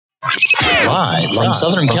Live from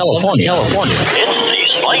Southern California. It's the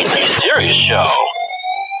Slightly Serious Show.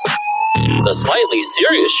 The Slightly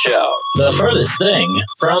Serious Show. The furthest thing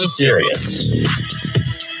from serious.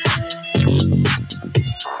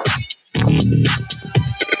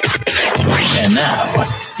 And now,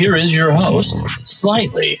 here is your host,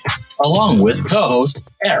 Slightly, along with co-host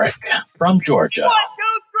Eric from Georgia. 1, 2,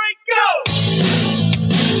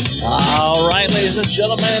 3, go! All right, ladies and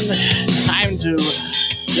gentlemen, it's time to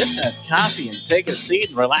get that coffee and take a seat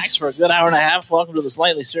and relax for a good hour and a half. Welcome to the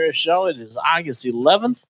Slightly Serious Show. It is August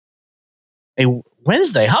 11th, a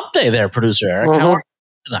Wednesday, hump day there, producer Eric. How are you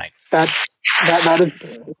tonight? That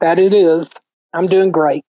it is. I'm doing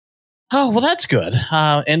great. Oh, well, that's good.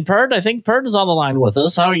 And Perd, I think Perd is on the line with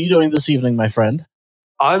us. How are you doing this evening, my friend?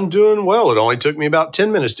 I'm doing well. It only took me about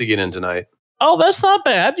 10 minutes to get in tonight. Oh, that's not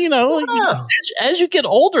bad. As you get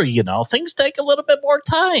older, things take a little bit more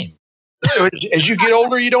time. As you get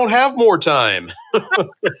older, you don't have more time.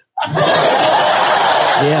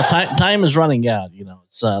 Yeah, time is running out.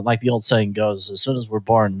 It's like the old saying goes, as soon as we're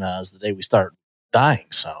born is the day we start dying.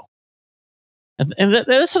 So, and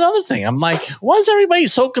that's another thing. I'm like, why is everybody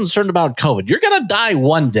so concerned about COVID? You're going to die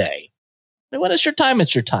one day. When it's your time,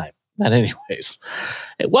 it's your time. But anyways,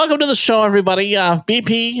 welcome to the show, everybody.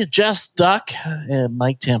 BP, Jess Duck, and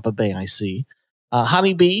Mike Tampa Bay, I see.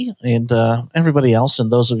 Honeybee, and everybody else,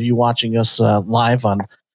 and those of you watching us live on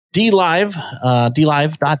DLive,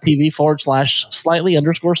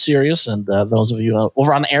 DLive.tv/slightly_serious, and those of you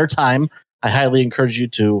over on Airtime, I highly encourage you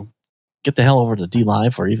to get the hell over to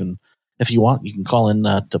DLive, or even if you want, you can call in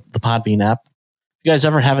to the Podbean app. If you guys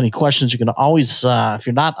ever have any questions, you can always, if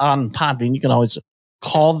you're not on Podbean, you can always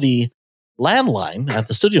call the landline at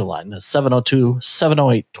the studio line. That's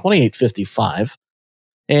 702-708-2855.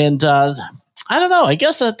 And I don't know. I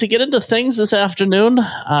guess to get into things this afternoon,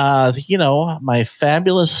 my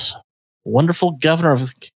fabulous, wonderful governor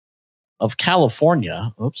of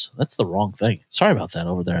California. Oops, that's the wrong thing. Sorry about that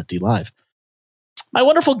over there at DLive. My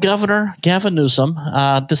wonderful governor, Gavin Newsom,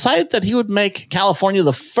 decided that he would make California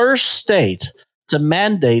the first state to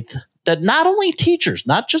mandate that not only teachers,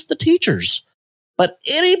 not just the teachers, but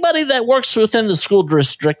anybody that works within the school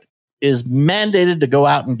district is mandated to go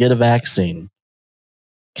out and get a vaccine.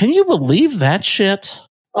 Can you believe that shit?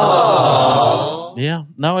 Oh. Yeah,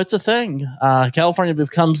 no, it's a thing. California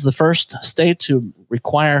becomes the first state to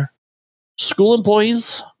require school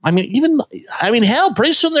employees. Hell,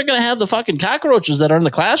 pretty soon they're going to have the fucking cockroaches that are in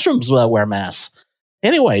the classrooms wear masks.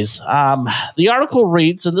 Anyways, the article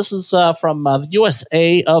reads, and this is from the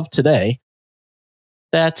USA of Today,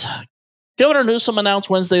 that Governor Newsom announced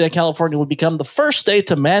Wednesday that California would become the first state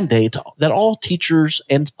to mandate that all teachers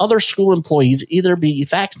and other school employees either be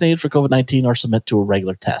vaccinated for COVID-19 or submit to a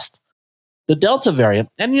regular test. The Delta variant,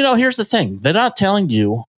 and here's the thing, they're not telling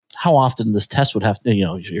you how often this test would have to,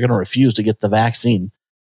 you're going to refuse to get the vaccine.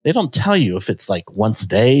 They don't tell you if it's like once a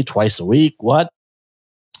day, twice a week, what?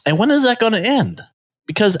 And when is that going to end?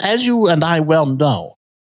 Because as you and I well know,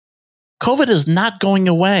 COVID is not going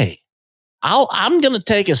away. I'm going to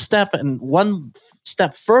take one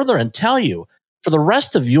step further and tell you, for the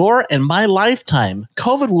rest of your and my lifetime,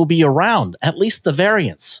 COVID will be around, at least the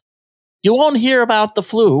variants. You won't hear about the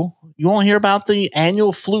flu. You won't hear about the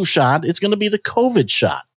annual flu shot. It's going to be the COVID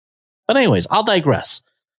shot. But anyways, I'll digress.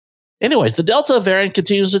 Anyways, the Delta variant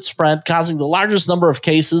continues its spread, causing the largest number of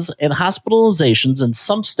cases and hospitalizations in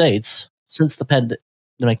some states since the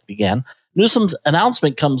pandemic began. Newsom's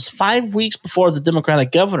announcement comes 5 weeks before the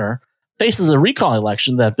Democratic governor faces a recall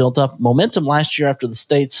election that built up momentum last year after the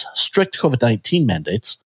state's strict COVID-19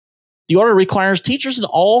 mandates. The order requires teachers and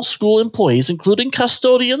all school employees, including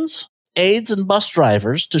custodians, aides, and bus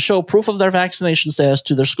drivers, to show proof of their vaccination status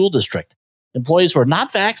to their school district. Employees who are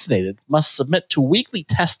not vaccinated must submit to weekly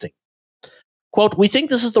testing. Quote, "We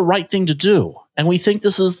think this is the right thing to do, and we think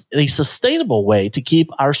this is a sustainable way to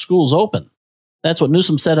keep our schools open." That's what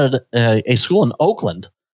Newsom said at a school in Oakland.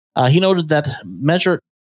 He noted that the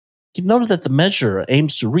measure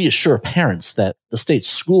aims to reassure parents that the state's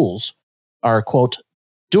schools are, quote,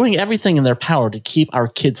 "doing everything in their power to keep our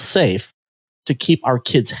kids safe, to keep our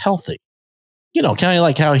kids healthy." Kind of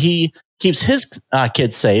like how he keeps his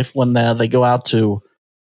kids safe when they go out to,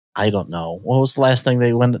 I don't know, what was the last thing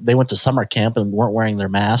they went to summer camp and weren't wearing their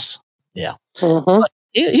masks? Yeah. Mm-hmm.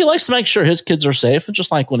 He likes to make sure his kids are safe. And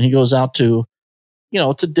just like when he goes out to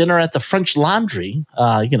dinner at the French Laundry,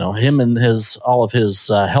 him and all of his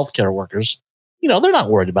healthcare workers, they're not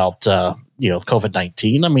worried about,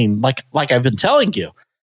 COVID-19. I mean, like I've been telling you,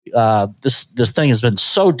 this thing has been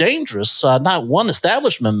so dangerous. Not one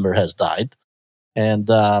establishment member has died. And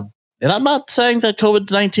I'm not saying that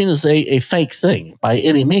COVID-19 is a fake thing by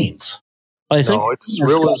any means. But I think No, it's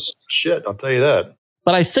real as shit. I'll tell you that.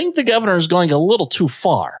 But I think the governor is going a little too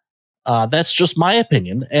far. That's just my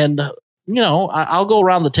opinion. And, I'll go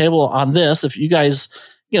around the table on this. If you guys,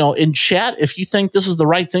 in chat, if you think this is the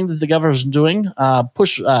right thing that the governor's doing,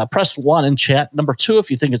 press 1 in chat. Number 2,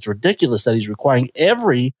 if you think it's ridiculous that he's requiring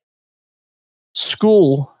every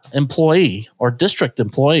school employee or district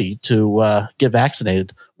employee to get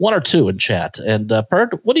vaccinated, 1 or 2 in chat. And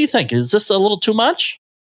Perd, what do you think? Is this a little too much?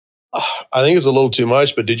 I think it's a little too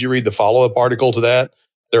much, but did you read the follow-up article to that?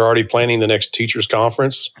 They're already planning the next teachers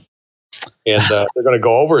conference, and they're going to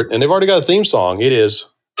go over it, and they've already got a theme song. It is.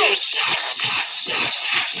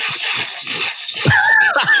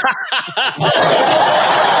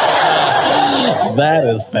 That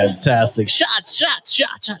is fantastic. Shots.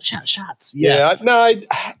 Yeah, no,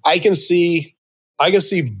 I can see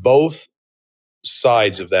both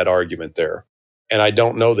sides of that argument there. And I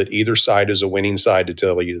don't know that either side is a winning side, to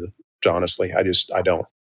tell you honestly. I don't.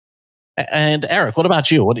 And Eric, what about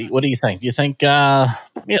you? What do you think? Do you think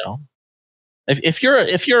if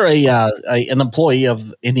you're an employee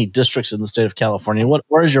of any districts in the state of California,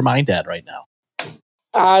 where's your mind at right now?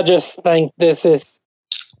 I just think this is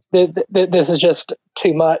just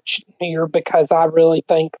too much here, because I really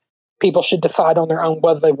think people should decide on their own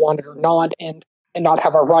whether they want it or not, and not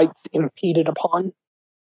have our rights impeded upon.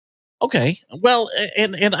 Okay, well,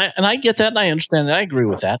 and I get that, and I understand that. I agree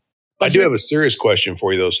with that. I do have a serious question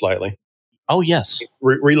for you, though, slightly. Oh, yes.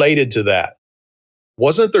 Related to that.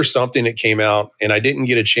 Wasn't there something that came out, and I didn't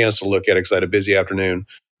get a chance to look at it because I had a busy afternoon.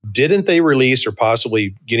 Didn't they release, or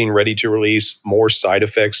possibly getting ready to release, more side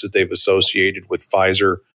effects that they've associated with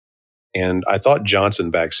Pfizer and I thought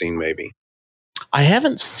Johnson vaccine maybe? I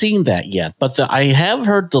haven't seen that yet, but I have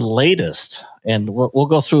heard the latest, and we'll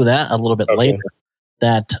go through that a little bit later,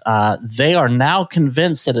 that they are now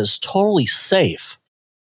convinced that it's totally safe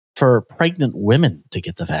for pregnant women to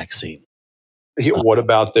get the vaccine. What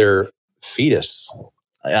about their fetus?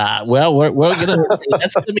 Well, we're gonna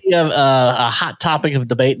that's gonna be a hot topic of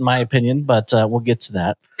debate, in my opinion, but we'll get to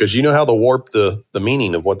that, because you know how they warp the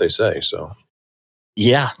meaning of what they say. So,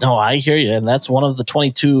 yeah, no, I hear you, and that's one of the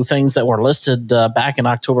 22 things that were listed back in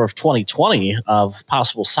October of 2020 of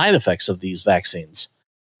possible side effects of these vaccines.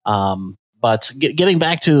 But getting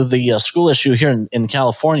back to the school issue here in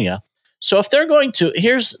California. So if they're going to,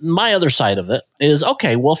 here's my other side of it is,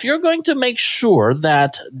 okay, well, if you're going to make sure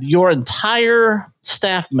that your entire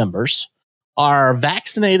staff members are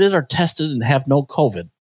vaccinated or tested and have no COVID,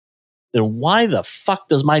 then why the fuck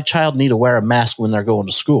does my child need to wear a mask when they're going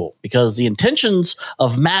to school? Because the intentions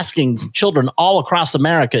of masking children all across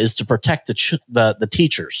America is to protect the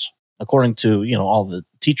teachers, according to, all the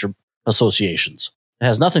teacher associations. It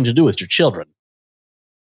has nothing to do with your children.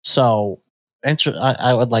 So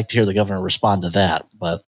I would like to hear the governor respond to that,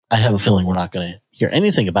 but I have a feeling we're not going to hear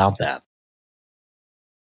anything about that.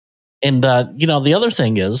 And, the other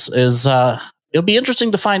thing is it'll be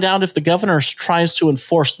interesting to find out if the governor tries to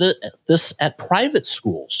enforce this at private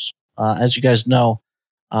schools. As you guys know,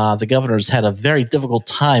 the governor's had a very difficult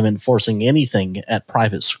time enforcing anything at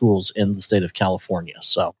private schools in the state of California.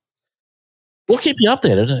 So we'll keep you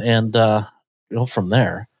updated and go from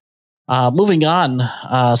there. Moving on,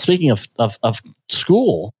 speaking of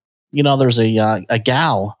school, there's a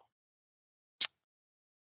gal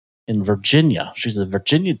in Virginia. She's a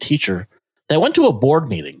Virginia teacher that went to a board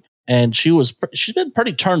meeting, and she's been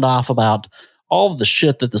pretty turned off about all of the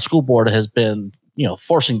shit that the school board has been,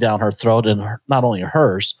 forcing down her throat, and not only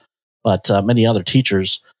hers, but many other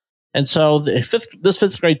teachers. And so this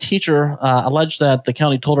fifth grade teacher alleged that the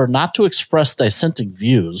county told her not to express dissenting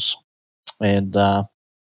views, and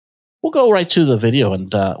we'll go right to the video,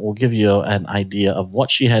 and we'll give you an idea of what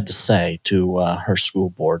she had to say to her school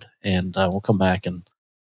board, and we'll come back and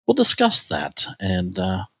we'll discuss that. And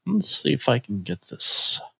let's see if I can get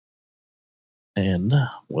this, and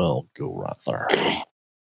we'll go right there.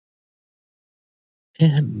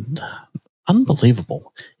 And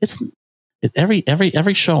unbelievable!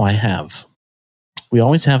 Every show I have, we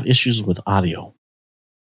always have issues with audio.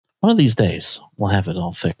 One of these days, we'll have it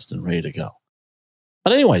all fixed and ready to go.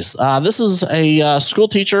 But anyways, this is a school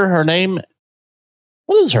teacher. Her name,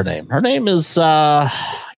 what is her name? Her name is, I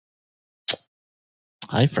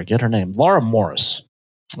forget her name, Laura Morris.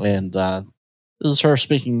 And this is her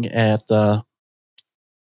speaking at the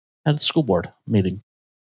school board meeting.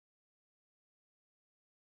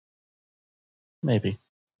 Maybe.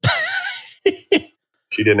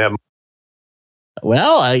 She didn't have.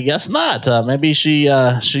 Well, I guess not. Maybe she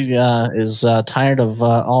is tired of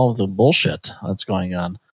all of the bullshit that's going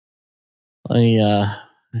on. Let me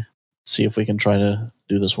see if we can try to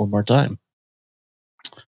do this one more time.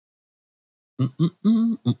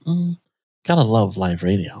 Gotta love live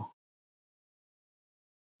radio.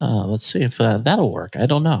 Let's see if that'll work. I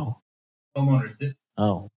don't know. Homeowners, this.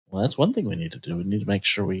 Oh, well, that's one thing we need to do. We need to make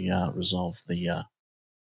sure we resolve the.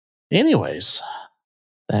 Anyways,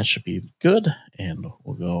 that should be good, and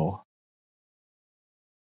we'll go.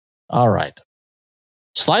 All right.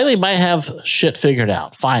 Slightly might have shit figured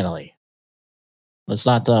out. Finally, let's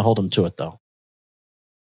not hold him to it though.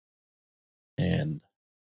 And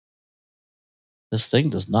this thing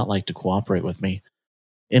does not like to cooperate with me.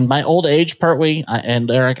 In my old age, Pertwee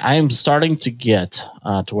and Eric, I am starting to get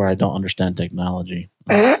to where I don't understand technology.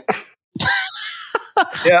 Yeah,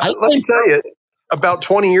 let me tell you, about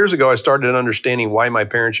 20 years ago, I started understanding why my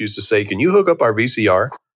parents used to say, "Can you hook up our VCR?"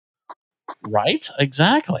 Right?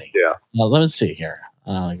 Exactly. Yeah. Now, let me see here.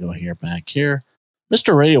 Go here, back here.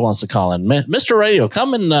 Mr. Radio wants to call in. Mr. Radio,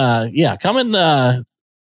 come and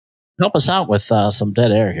help us out with some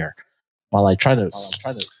dead air here while I try to.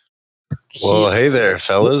 Well, hey there,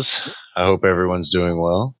 fellas. I hope everyone's doing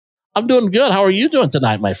well. I'm doing good. How are you doing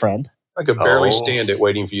tonight, my friend? I could barely stand it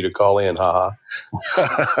waiting for you to call in. Haha.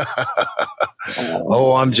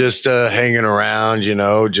 I'm just hanging around,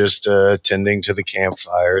 just tending to the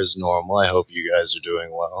campfire as normal. I hope you guys are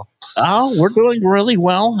doing well. Oh, we're doing really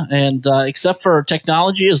well, and except for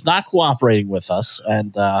technology is not cooperating with us.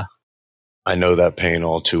 And I know that pain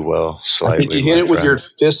all too well. Slightly. Did you hit it with your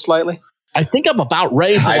fist slightly? I think I'm about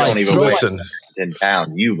ready to. I don't even listen. In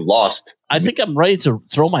town, you lost. I think I'm ready to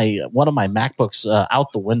throw one of my MacBooks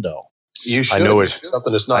out the window. You should. I know it.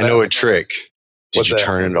 Something that's not. I know a trick. Did What's you that?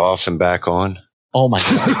 turn it off and back on? Oh my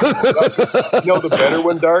god! You know the better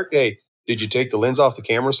one, Dark. Hey, did you take the lens off the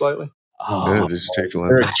camera slightly? Oh, Yeah, did you take the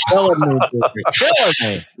you're lens? killing me, dude. You're killing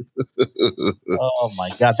me. Oh my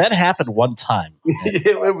god, that happened one time.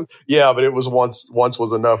 Yeah, but it was once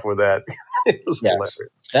was enough with that. It was Yes.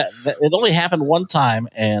 hilarious. That it only happened one time,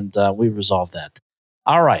 and we resolved that.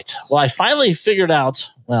 All right. Well, I finally figured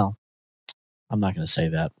out. Well, I'm not going to say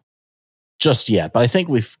that just yet, but I think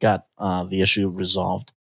we've got the issue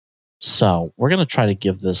resolved. So we're going to try to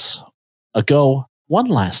give this a go one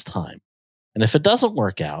last time, and if it doesn't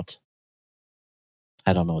work out,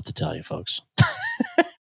 I don't know what to tell you, folks.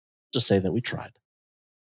 Just say that we tried.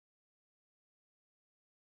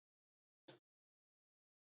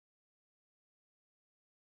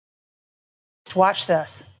 Watch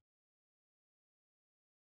this.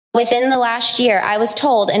 Within the last year, I was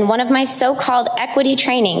told in one of my so-called equity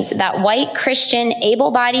trainings that white, Christian,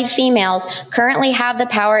 able-bodied females currently have the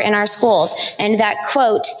power in our schools, and that,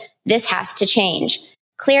 quote, this has to change.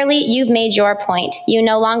 Clearly, you've made your point. You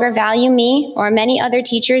no longer value me or many other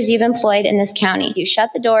teachers you've employed in this county. You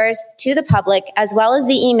shut the doors to the public, as well as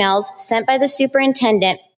the emails sent by the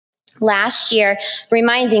superintendent last year,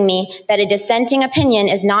 reminding me that a dissenting opinion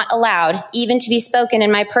is not allowed, even to be spoken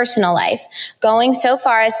in my personal life, going so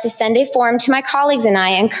far as to send a form to my colleagues and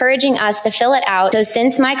I, encouraging us to fill it out. So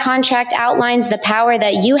since my contract outlines the power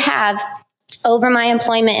that you have over my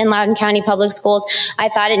employment in Loudoun County Public Schools, I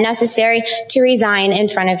thought it necessary to resign in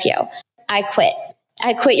front of you. I quit.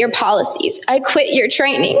 I quit your policies. I quit your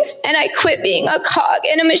trainings, and I quit being a cog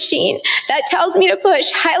in a machine that tells me to push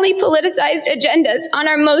highly politicized agendas on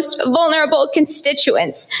our most vulnerable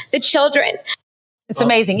constituents, the children. It's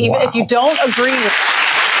amazing. Even if you don't agree with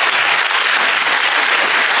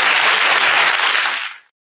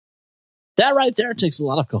That right there takes a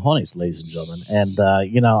lot of cojones, ladies and gentlemen. And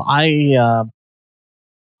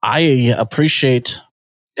I appreciate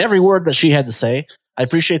every word that she had to say. I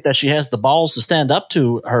appreciate that she has the balls to stand up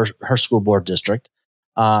to her school board district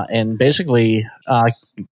and basically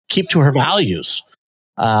keep to her values.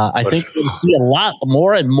 I think we'll see a lot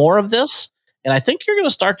more and more of this. And I think you're going to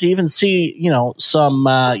start to even see, some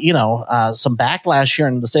backlash here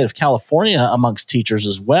in the state of California amongst teachers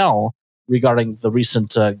as well regarding the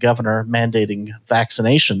recent governor mandating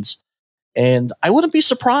vaccinations. And I wouldn't be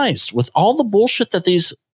surprised with all the bullshit that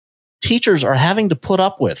these teachers are having to put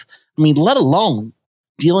up with. I mean, let alone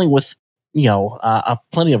dealing with,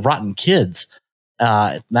 plenty of rotten kids.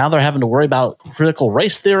 Now they're having to worry about critical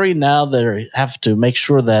race theory. Now they have to make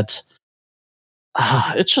sure that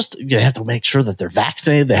it's just, you have to make sure that they're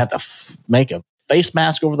vaccinated. They have to make a face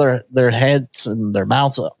mask over their heads and their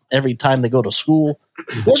mouths every time they go to school.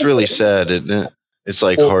 It's really sad, isn't it? It's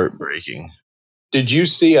like heartbreaking. Did you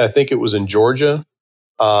see, I think it was in Georgia,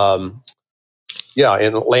 in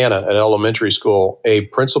Atlanta, at elementary school, a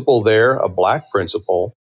principal there, a black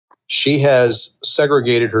principal, she has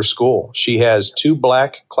segregated her school. She has 2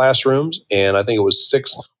 black classrooms, and I think it was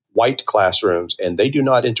 6 white classrooms, and they do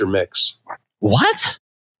not intermix. What?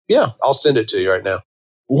 Yeah, I'll send it to you right now.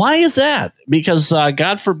 Why is that? Because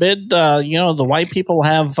God forbid, the white people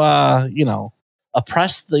have,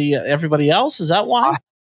 oppressed the everybody else. Is that why?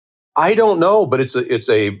 I don't know, but it's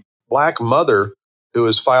a black mother who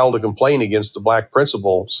has filed a complaint against the black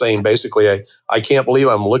principal, saying basically, I can't believe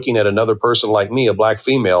I'm looking at another person like me, a black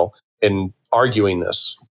female, and arguing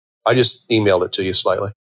this. I just emailed it to you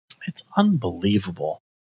slightly. It's unbelievable.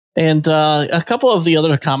 And a couple of the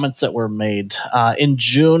other comments that were made in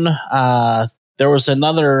June, there was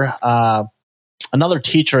another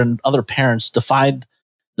teacher and other parents defied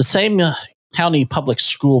the same county public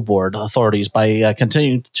school board authorities by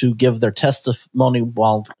continuing to give their testimony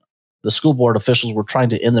while the school board officials were trying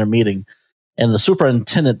to end their meeting. And the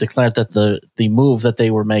superintendent declared that the move that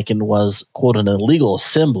they were making was, quote, an illegal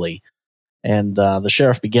assembly. And the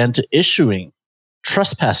sheriff began to issuing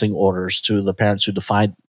trespassing orders to the parents who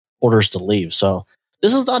defied orders to leave. So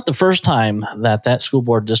this is not the first time that school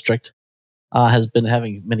board district has been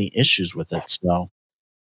having many issues with it. So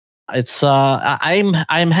it's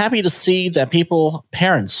I'm happy to see that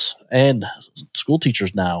parents and school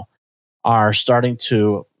teachers now are starting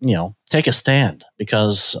to, take a stand,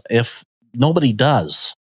 because if nobody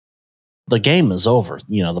does, the game is over.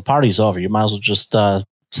 The party's over. You might as well just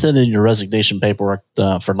send in your resignation paperwork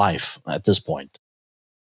for life at this point.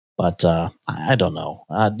 But I don't know.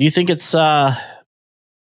 Do you think it's Mr.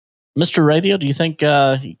 Radio? Do you think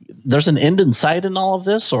there's an end in sight in all of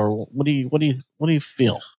this, or what do you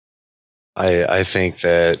feel? I think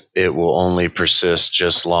that it will only persist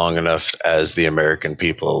just long enough as the American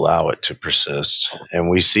people allow it to persist. And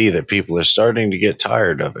we see that people are starting to get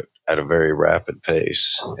tired of it at a very rapid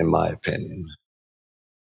pace, in my opinion.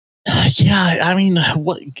 Yeah, I mean,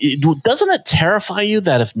 doesn't it terrify you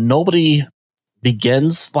that if nobody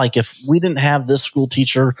begins, like if we didn't have this school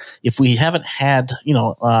teacher, if we haven't had,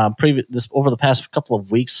 this over the past couple of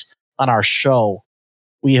weeks on our show,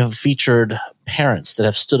 we have featured parents that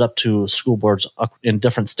have stood up to school boards in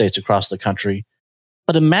different states across the country.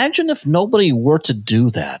 But imagine if nobody were to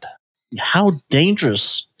do that, how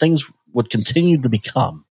dangerous things would continue to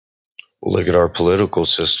become. Well, look at our political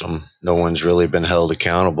system. No one's really been held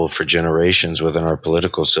accountable for generations within our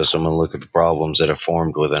political system, and look at the problems that have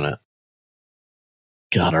formed within it.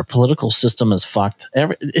 God, our political system is fucked.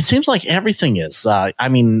 It seems like everything is.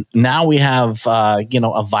 Now we have,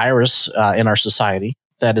 a virus in our society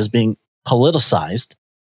that is being politicized.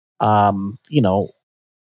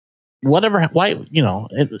 Whatever. Why?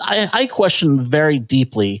 I question very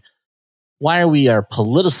deeply why we are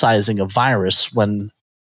politicizing a virus when,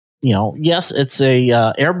 yes, it's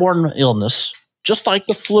a airborne illness, just like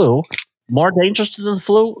the flu. More dangerous than the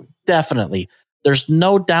flu, definitely. There's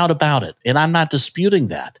no doubt about it, and I'm not disputing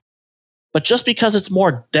that. But just because it's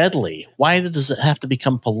more deadly, why does it have to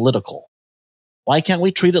become political? Why can't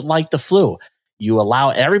we treat it like the flu? You allow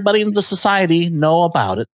everybody in the society know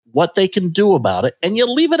about it, what they can do about it, and you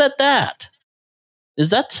leave it at that. Is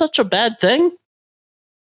that such a bad thing?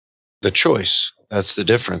 The choice. That's the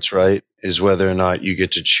difference, right? Is whether or not you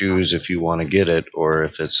get to choose if you want to get it, or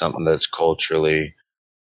if it's something that's culturally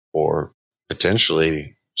or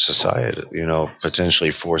potentially society, potentially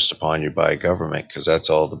forced upon you by government, because that's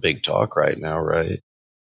all the big talk right now, right?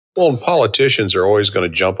 Well, and politicians are always going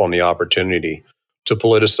to jump on the opportunity to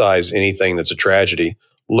politicize anything that's a tragedy.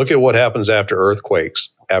 Look at what happens after earthquakes,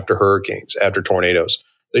 after hurricanes, after tornadoes.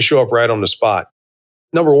 They show up right on the spot.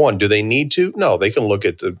 Number one, do they need to? No, they can look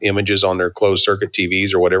at the images on their closed circuit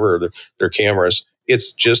TVs or whatever, or their cameras.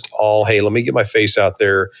 It's just all, hey, let me get my face out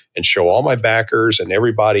there and show all my backers and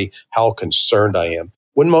everybody how concerned I am,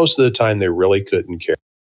 when most of the time they really couldn't care.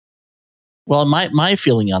 Well, my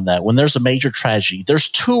feeling on that, when there's a major tragedy, there's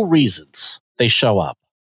two reasons they show up.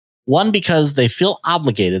 One, because they feel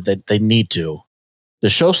obligated that they need to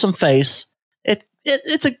show some face.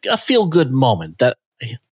 It's a feel-good moment that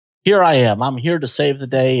here I am. I'm here to save the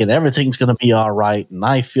day, and everything's going to be all right, and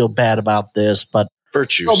I feel bad about this. But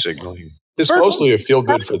virtue signaling. It's mostly a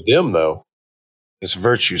feel-good for them, though. It's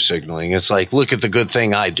virtue signaling. It's like, look at the good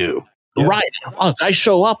thing I do. Yeah. Right. Look, I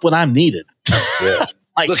show up when I'm needed. Yeah.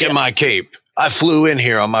 Look at my cape. I flew in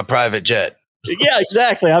here on my private jet. Yeah,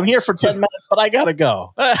 exactly. I'm here for 10 minutes, but I got to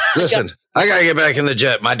go. Listen, I got to get back in the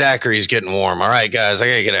jet. My daiquiri's getting warm. All right, guys, I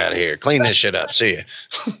got to get out of here. Clean this shit up. See you.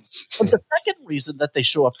 But the second reason that they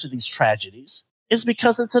show up to these tragedies is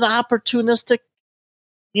because it's an opportunistic,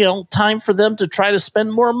 time for them to try to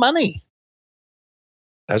spend more money.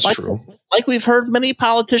 That's true. Like we've heard many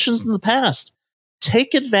politicians in the past.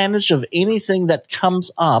 Take advantage of anything that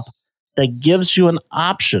comes up that gives you an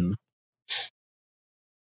option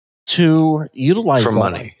to utilize for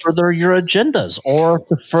money, further your agendas or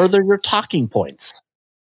to further your talking points.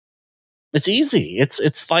 It's easy.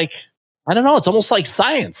 It's like, I don't know. It's almost like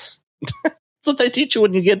science. That's what they teach you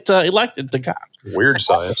when you get elected to God. Weird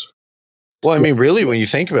science. Well, I mean, really, when you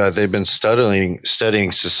think about it, they've been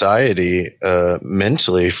studying society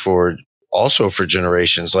mentally for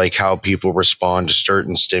generations, like how people respond to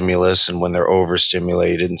certain stimulus and when they're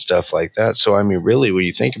overstimulated and stuff like that. So, I mean, really, when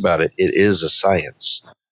you think about it, it is a science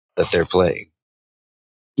that they're playing.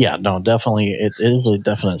 Yeah, no, definitely. It is a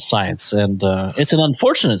definite science, and it's an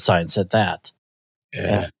unfortunate science at that.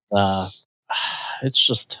 Yeah. And, it's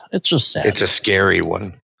just sad. It's a scary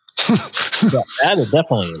one. Yeah, that it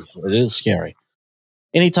definitely is. It is scary.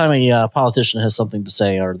 Anytime a politician has something to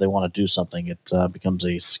say or they want to do something, it becomes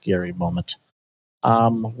a scary moment.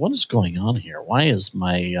 What is going on here? Why is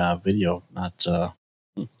my video not?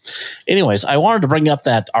 Anyways, I wanted to bring up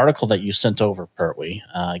that article that you sent over, Pertwee.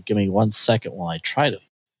 Give me 1 second while I try to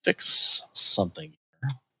fix something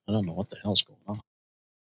here. I don't know what the hell's going on.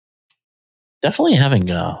 Definitely having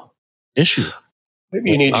issues.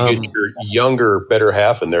 Maybe you need to get your younger, better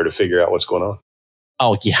half in there to figure out what's going on.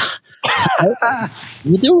 Oh, yeah.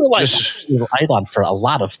 You do realize you relied on for a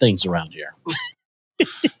lot of things around here.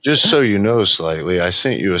 Just so you know, slightly, I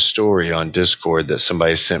sent you a story on Discord that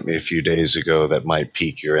somebody sent me a few days ago that might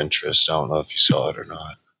pique your interest. I don't know if you saw it or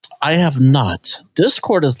not. I have not.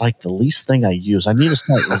 Discord is like the least thing I use. I need to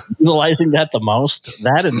start utilizing that the most.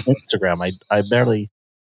 That and Instagram. I barely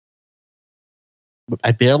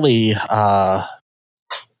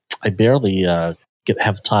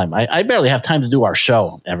have time. I barely have time to do our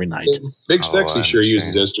show every night. Big Sexy sure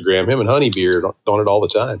uses Instagram. Him and Honeybeard on it all the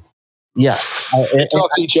time. Yes. They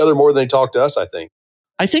talk to each other more than they talk to us, I think.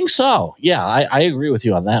 I think so. Yeah, I agree with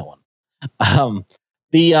you on that one.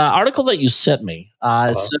 The article that you sent me,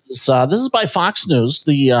 it says, this is by Fox News.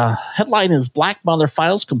 The headline is Black Mother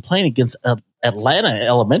Files Complaint Against Atlanta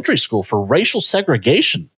Elementary School for Racial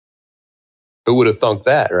Segregation. Who would have thunk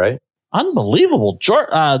that, right? Unbelievable.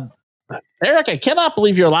 Eric, I cannot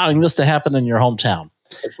believe you're allowing this to happen in your hometown.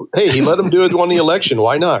 Hey, he let him do it on the election.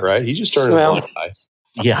 Why not, right? He just turned it on.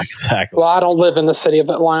 Yeah, exactly. Well, I don't live in the city of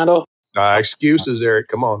Atlanta. Excuses, Eric.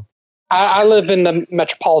 Come on. I live in the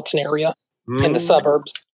metropolitan area, in the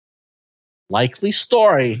suburbs. Likely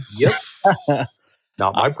story. Yep.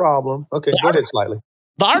 Not my problem. Okay, go ahead, Slightly.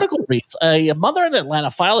 The article reads, a mother in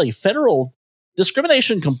Atlanta filed a federal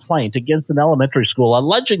discrimination complaint against an elementary school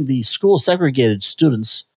alleging the school segregated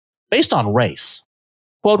students based on race.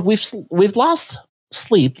 Quote, we've lost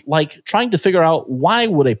sleep like trying to figure out why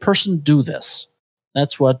would a person do this.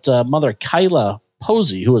 That's what Mother Kyla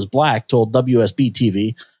Posey, who is black, told WSB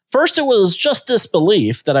TV. First, it was just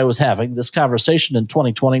disbelief that I was having this conversation in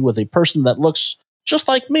 2020 with a person that looks just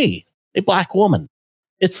like me, a black woman.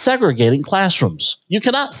 It's segregating classrooms. You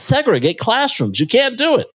cannot segregate classrooms. You can't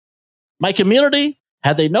do it. My community,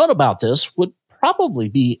 had they known about this, would probably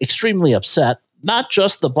be extremely upset, not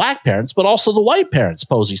just the black parents, but also the white parents,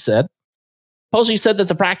 Posey said. Posey said that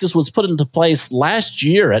the practice was put into place last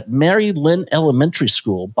year at Mary Lynn Elementary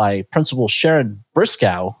School by Principal Sharon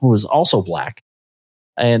Briscoe, who is also black.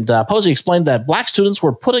 And Posey explained that black students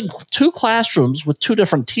were put in 2 classrooms with 2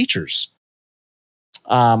 different teachers,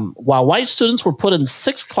 while white students were put in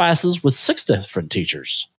 6 classes with 6 different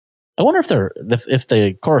teachers. I wonder if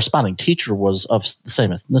the corresponding teacher was of the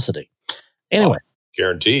same ethnicity. Anyway,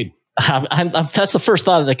 guaranteed. That's the first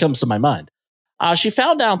thought that comes to my mind. She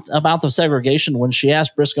found out about the segregation when she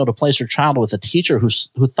asked Briscoe to place her child with a teacher who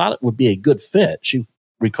thought it would be a good fit. She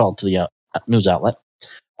recalled to the news outlet.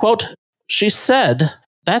 Quote, she said,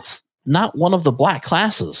 that's not one of the black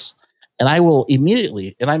classes. And I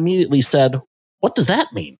immediately said, what does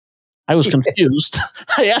that mean? I was confused.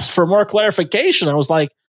 I asked for more clarification. I was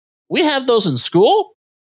like, we have those in school?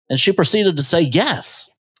 And she proceeded to say, yes,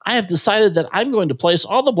 I have decided that I'm going to place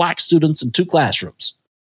all the black students in 2 classrooms.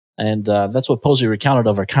 And that's what Posey recounted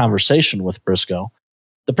of her conversation with Briscoe.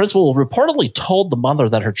 The principal reportedly told the mother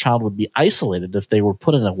that her child would be isolated if they were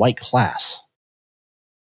put in a white class.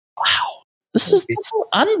 Wow. This is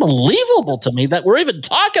unbelievable to me that we're even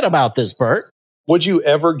talking about this, Bert. Would you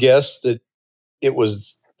ever guess that it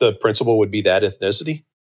was the principal would be that ethnicity?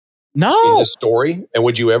 No. In the story? And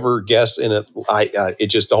would you ever guess in it? It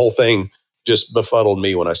just, the whole thing just befuddled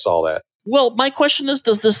me when I saw that. Well, my question is,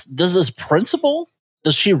 does this principal,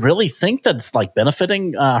 does she really think that it's like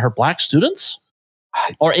benefiting her black students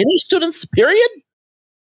or any students, period?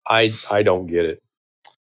 I don't get it.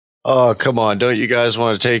 Oh, come on. Don't you guys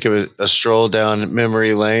want to take a stroll down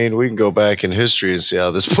memory lane? We can go back in history and see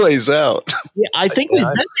how this plays out. Yeah, I think we've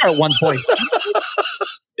been there at one point.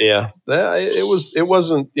 Yeah, it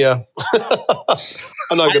wasn't. Yeah,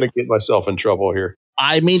 I'm not going to get myself in trouble here.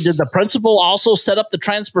 I mean, did the principal also set up the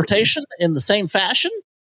transportation in the same fashion?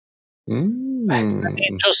 I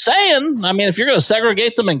mean, just saying. I mean, if you're going to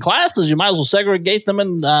segregate them in classes, you might as well segregate them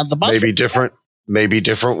in the bus. Maybe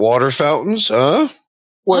different water fountains, huh?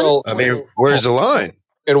 Well, I mean, where's the line?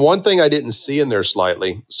 And one thing I didn't see in there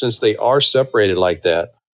slightly, since they are separated like that,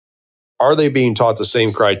 are they being taught the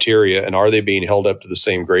same criteria and are they being held up to the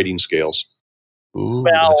same grading scales? Ooh,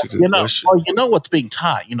 Well, that's a good question. you know what's being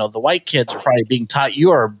taught. You know, the white kids are probably being taught,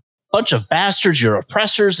 you are a bunch of bastards, you're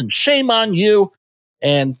oppressors, and shame on you.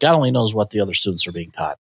 And God only knows what the other students are being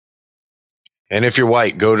taught. And if you're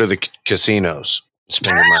white, go to the casinos.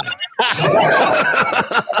 Spend your money.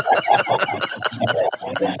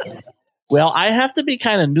 Well, I have to be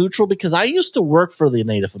kind of neutral because I used to work for the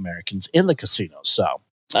Native Americans in the casinos. So,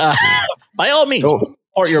 by all means,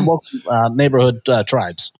 support your local neighborhood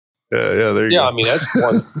tribes. Yeah, there you go. I mean,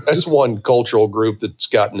 that's one cultural group that's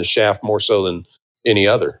gotten the shaft more so than any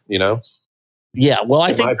other, you know? Yeah, well,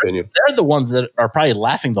 I In my think opinion. they're the ones that are probably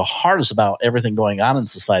laughing the hardest about everything going on in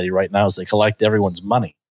society right now as they collect everyone's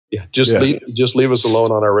money. Yeah, just leave us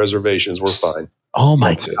alone on our reservations. We're fine. Oh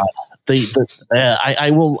my God!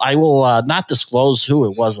 I will not disclose who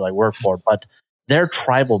it was that I worked for, but their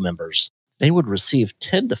tribal members, they would receive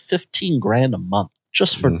 10 to 15 grand a month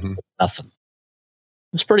just for nothing.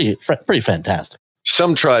 It's pretty fantastic.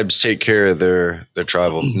 Some tribes take care of their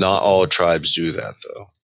tribal. Not all tribes do that, though.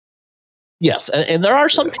 Yes, and there are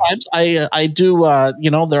some tribes. I do.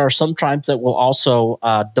 There are some tribes that will also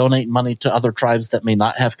donate money to other tribes that may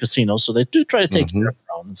not have casinos, so they do try to take care of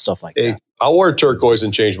their own and stuff like that. I'll wear turquoise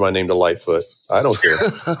and change my name to Lightfoot. I don't care.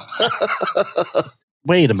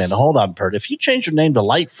 Wait a minute, hold on, Bert. If you change your name to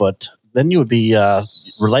Lightfoot, then you would be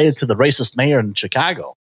related to the racist mayor in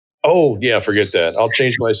Chicago. Oh yeah, forget that. I'll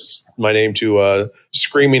change my name to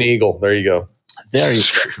Screaming Eagle. There you go. There you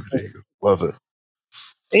go. Love it.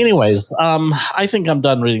 Anyways, I think I'm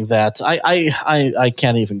done reading that. I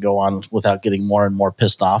can't even go on without getting more and more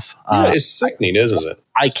pissed off. It's sickening, isn't it?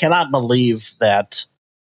 I cannot believe that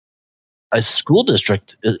a school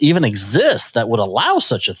district even exists that would allow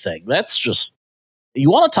such a thing. That's just, you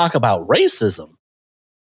want to talk about racism.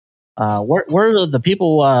 Where are the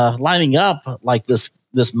people lining up like this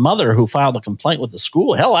mother who filed a complaint with the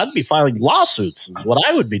school? Hell, I'd be filing lawsuits is what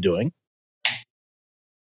I would be doing.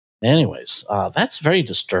 Anyways, that's very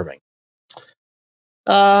disturbing.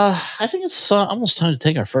 I think it's almost time to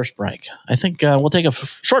take our first break. I think we'll take a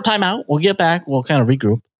short time out. We'll get back. We'll kind of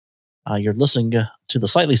regroup. You're listening to the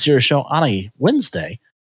Slightly Serious Show on a Wednesday,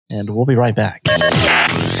 and we'll be right back.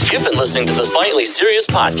 You've been listening to the Slightly Serious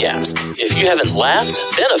Podcast. If you haven't laughed,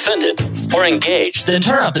 been offended, or engaged, then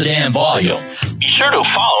turn up the damn volume. Be sure to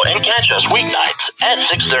follow and catch us weeknights at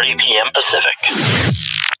 6:30 p.m. Pacific.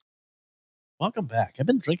 Welcome back. I've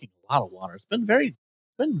been drinking a lot of water. It's been very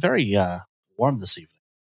warm this evening,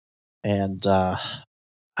 and I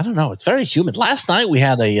don't know. It's very humid. Last night we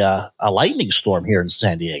had a lightning storm here in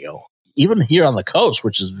San Diego, even here on the coast,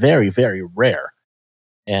 which is very, very rare.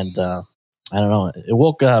 And I don't know. It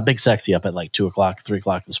woke Big Sexy up at like 2 o'clock, 3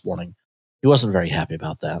 o'clock this morning. He wasn't very happy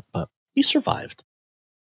about that, but he survived.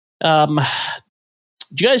 Did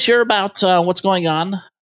you guys hear about what's going on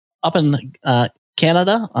up in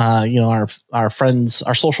Canada? Our friends,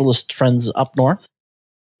 our socialist friends up north.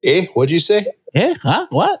 What'd you say? Yeah, huh?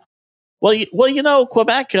 What? Well,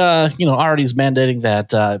 Quebec, already is mandating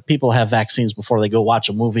that people have vaccines before they go watch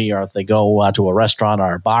a movie or if they go to a restaurant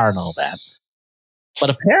or a bar and all that. But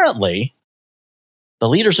apparently, the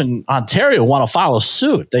leaders in Ontario want to follow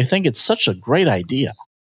suit. They think it's such a great idea.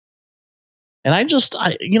 And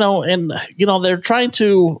they're trying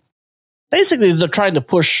to, basically, they're trying to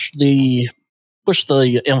push the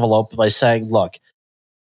envelope by saying, look,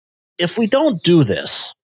 if we don't do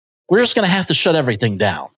this, we're just going to have to shut everything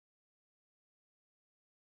down.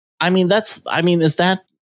 To me, that's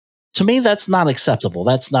not acceptable.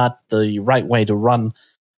 That's not the right way to run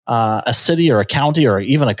a city or a county or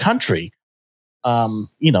even a country.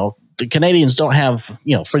 The Canadians don't have,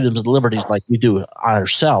 freedoms and liberties like we do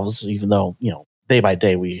ourselves, even though, day by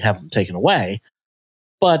day we have them taken away.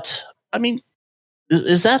 But,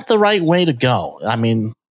 is that the right way to go?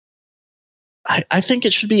 I think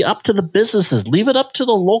it should be up to the businesses. Leave it up to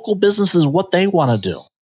the local businesses what they want to do.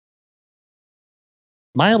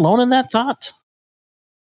 Am I alone in that thought?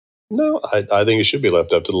 No, I think it should be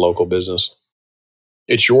left up to the local business.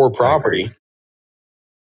 It's your property.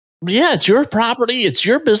 Yeah, it's your property. It's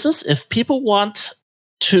your business. If people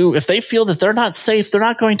if they feel that they're not safe, they're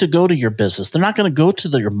not going to go to your business. They're not going to go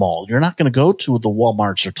to your mall. You're not going to go to the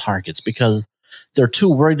Walmarts or Targets because they're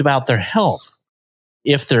too worried about their health.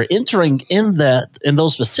 if they're entering in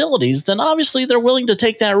those facilities, then obviously they're willing to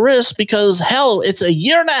take that risk because hell, it's a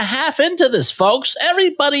year and a half into this, folks.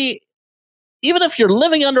 Everybody, even if you're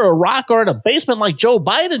living under a rock or in a basement like Joe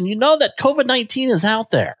Biden, you know that COVID-19 is out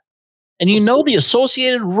there. And you know the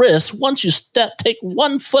associated risks once you take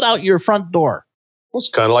one foot out your front door. Well, it's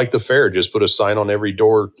kind of like the fair. Just put a sign on every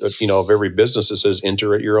door, of every business that says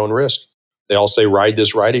enter at your own risk. They all say ride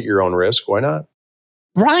this ride at your own risk. Why not?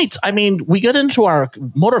 Right. I mean, we get into our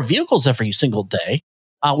motor vehicles every single day.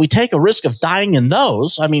 We take a risk of dying in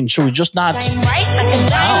those. I mean, should we just not? Oh,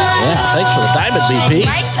 yeah. Thanks for the diamond, BP.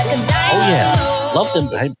 Oh, yeah. Love them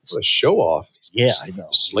diamonds. A show off. Yeah, I know.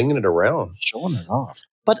 Slinging it around. Showing it off.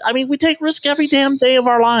 But, I mean, we take risk every damn day of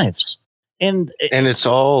our lives. And it's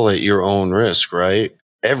all at your own risk, right?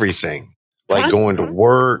 Everything. Like going to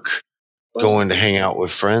work, going to hang out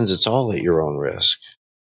with friends, it's all at your own risk.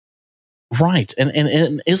 Right. And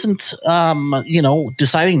isn't,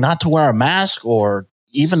 deciding not to wear a mask or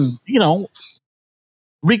even,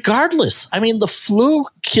 regardless. I mean, the flu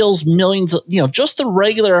kills millions of, just the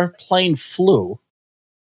regular plain flu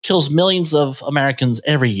kills millions of Americans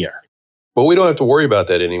every year. But we don't have to worry about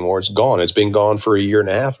that anymore. It's gone. It's been gone for a year and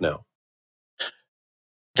a half now.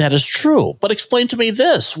 That is true. But explain to me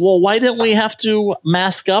this. Well, why didn't we have to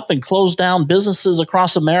mask up and close down businesses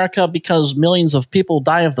across America because millions of people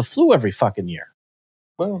die of the flu every fucking year?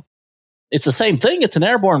 Well, it's the same thing. It's an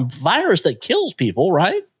airborne virus that kills people,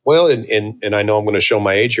 right? Well, and I know I'm going to show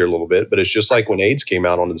my age here a little bit, but it's just like when AIDS came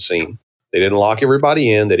out onto the scene. They didn't lock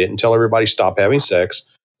everybody in. They didn't tell everybody stop having sex.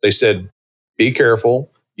 They said, be careful,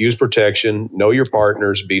 use protection, know your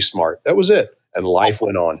partners, be smart. That was it. And life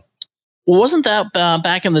went on. Well, wasn't that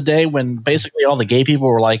back in the day when basically all the gay people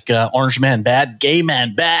were like, orange man bad, gay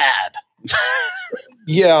man bad?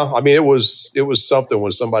 Yeah. I mean, it was something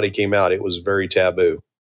when somebody came out, it was very taboo.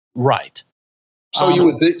 Right. So you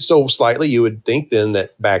would think then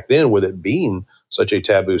that back then, with it being such a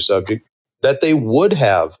taboo subject, that they would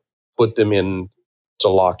have put them into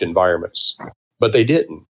locked environments, but they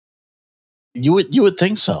didn't. You would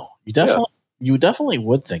think so. You definitely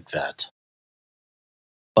would think that.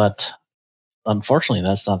 But unfortunately,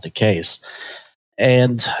 that's not the case.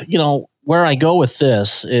 And, where I go with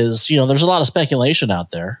this is, there's a lot of speculation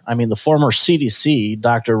out there. I mean, the former CDC,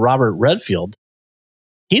 Dr. Robert Redfield,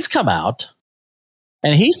 he's come out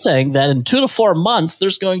and he's saying that in 2 to 4 months,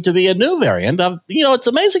 there's going to be a new variant of, it's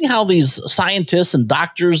amazing how these scientists and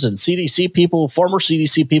doctors and CDC people, former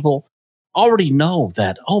CDC people, already know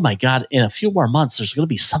that, oh my God, in a few more months, there's going to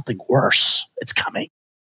be something worse. It's coming.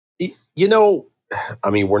 I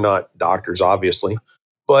mean, we're not doctors, obviously,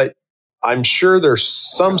 but I'm sure there's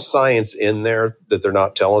some science in there that they're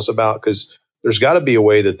not telling us about, because there's got to be a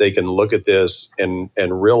way that they can look at this and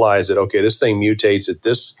realize that, okay, this thing mutates at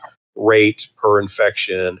this rate per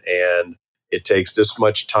infection and it takes this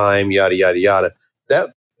much time, yada, yada, yada.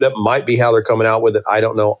 That might be how they're coming out with it. I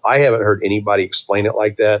don't know. I haven't heard anybody explain it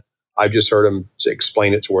like that. I've just heard them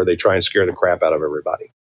explain it to where they try and scare the crap out of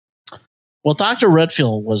everybody. Well, Dr.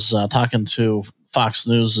 Redfield was talking to Fox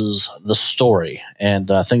News' The Story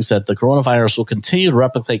and thinks that the coronavirus will continue to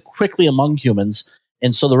replicate quickly among humans,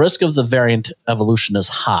 and so the risk of the variant evolution is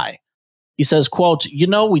high. He says, quote,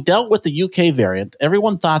 we dealt with the UK variant.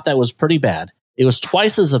 Everyone thought that was pretty bad. It was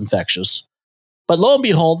twice as infectious. But lo and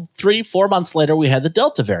behold, 3-4 months later, we had the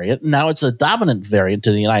Delta variant, and now it's a dominant variant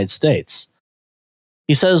in the United States.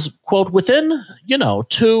 He says, quote, within,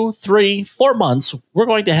 2, 3, 4 months, we're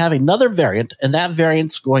going to have another variant, and that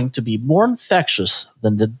variant's going to be more infectious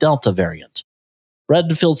than the Delta variant.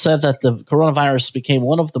 Redfield said that the coronavirus became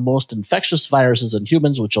one of the most infectious viruses in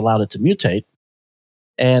humans, which allowed it to mutate.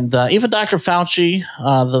 And even Dr. Fauci,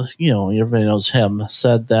 everybody knows him,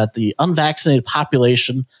 said that the unvaccinated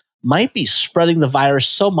population might be spreading the virus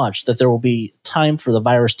so much that there will be time for the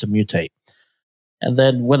virus to mutate. And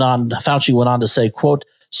then Fauci went on to say, quote,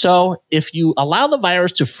 so if you allow the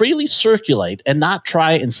virus to freely circulate and not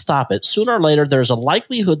try and stop it, sooner or later, there's a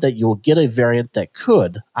likelihood that you will get a variant that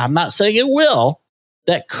could, I'm not saying it will,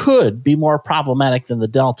 that could be more problematic than the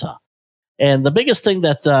Delta. And the biggest thing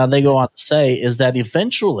that they go on to say is that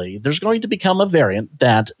eventually there's going to become a variant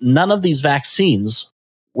that none of these vaccines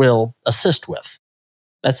will assist with.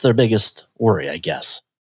 That's their biggest worry, I guess.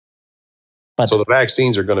 But so the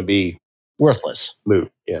vaccines are going to be worthless.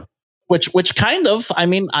 Moot, yeah. Which kind of, I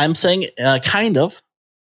mean, I'm saying kind of,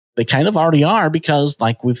 they kind of already are, because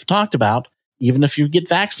like we've talked about, even if you get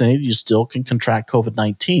vaccinated, you still can contract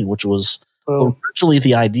COVID-19, which was originally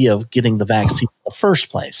the idea of getting the vaccine in the first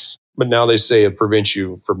place. But now they say it prevents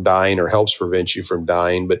you from dying or helps prevent you from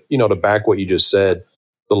dying. But, to back what you just said,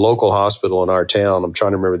 the local hospital in our town, I'm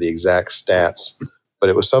trying to remember the exact stats, but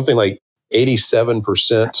it was something like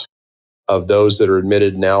 87% of those that are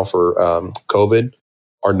admitted now for COVID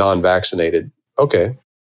are non-vaccinated. Okay.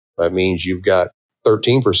 That means you've got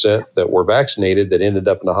 13% that were vaccinated that ended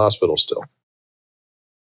up in the hospital still.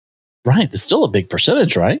 Right. It's still a big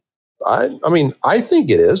percentage, right? I mean, I think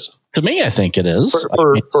it is. To me, I think it is.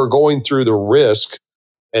 For going through the risk,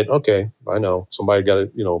 and okay, I know somebody got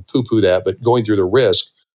to, poo-poo that, but going through the risk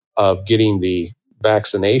of getting the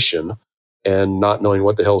vaccination and not knowing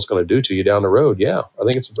what the hell it's going to do to you down the road. Yeah, I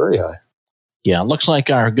think it's very high. Yeah, it looks like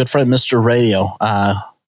our good friend Mr. Radio,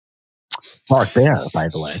 Mark Bear, by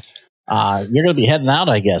the way. You're going to be heading out,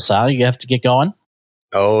 I guess, huh? You have to get going?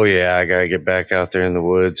 Oh, yeah, I got to get back out there in the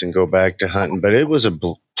woods and go back to hunting. But it was a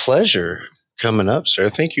pleasure coming up, sir.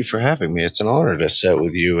 Thank you for having me. It's an honor to sit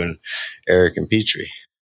with you and Eric and Petrie.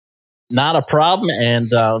 Not a problem.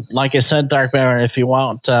 And like I said, Dark Baron, if you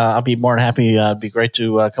want, I'll be more than happy. It'd be great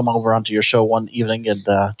to come over onto your show one evening and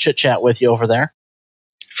chit-chat with you over there.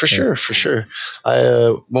 For sure.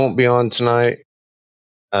 I won't be on tonight.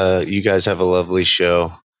 You guys have a lovely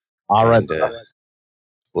show. All right.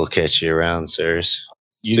 We'll catch you around, sirs.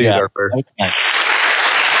 See you, Dark Bear. Okay.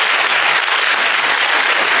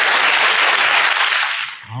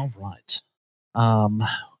 All right.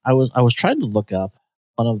 I was trying to look up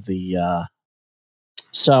one of the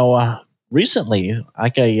recently,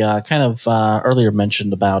 like I kind of earlier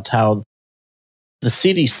mentioned about how the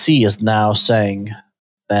CDC is now saying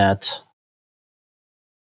that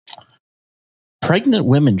pregnant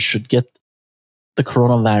women should get the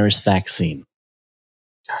coronavirus vaccine.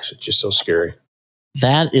 Gosh, it's just so scary.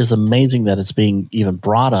 That is amazing that it's being even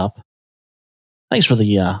brought up. Thanks for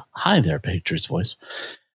the hi there, Patriots voice.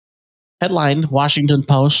 Headline, Washington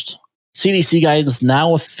Post. CDC guidance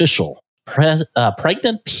now official.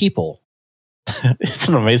 Pregnant people.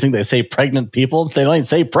 Isn't it amazing they say pregnant people? They don't even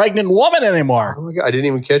say pregnant woman anymore. Oh my God, I didn't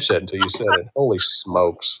even catch that until you said it. Holy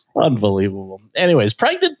smokes. Unbelievable. Anyways,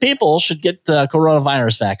 pregnant people should get the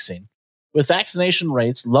coronavirus vaccine. With vaccination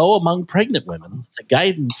rates low among pregnant women, the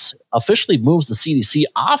guidance officially moves the CDC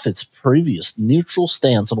off its previous neutral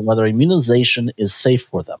stance on whether immunization is safe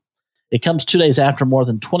for them. It comes 2 days after more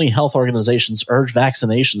than 20 health organizations urge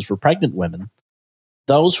vaccinations for pregnant women,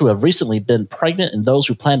 those who have recently been pregnant and those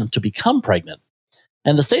who plan to become pregnant.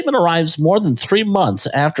 And the statement arrives more than 3 months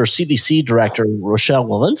after CDC Director Rochelle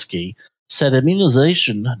Walensky said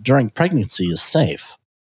immunization during pregnancy is safe.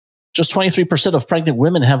 Just 23% of pregnant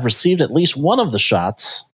women have received at least one of the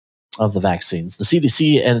shots of the vaccines. The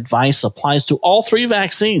CDC advice applies to all 3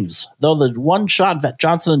 vaccines, though the one-shot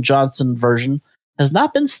Johnson & Johnson version has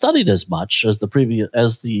not been studied as much as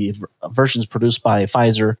the versions produced by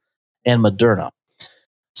Pfizer and Moderna.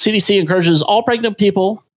 CDC encourages all pregnant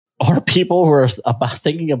people or people who are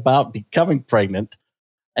thinking about becoming pregnant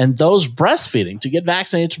and those breastfeeding to get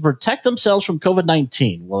vaccinated to protect themselves from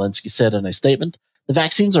COVID-19, Walensky said in a statement. The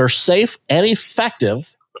vaccines are safe and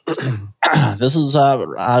effective. This is,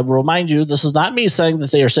 I remind you, this is not me saying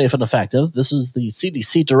that they are safe and effective. This is the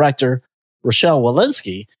CDC Director, Rochelle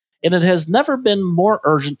Walensky, and it has never been more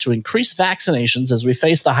urgent to increase vaccinations as we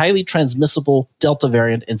face the highly transmissible Delta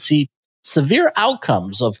variant and see severe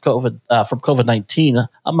outcomes of from COVID-19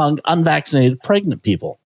 among unvaccinated pregnant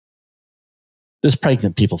people. This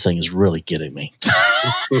pregnant people thing is really getting me.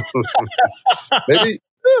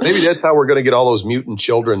 Maybe that's how we're going to get all those mutant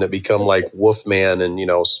children that become like Wolfman and,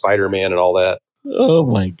 Spider-Man and all that. Oh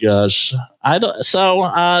my gosh. So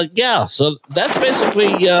that's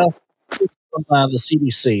basically from the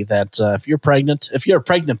CDC that if you're a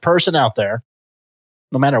pregnant person out there,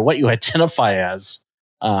 no matter what you identify as,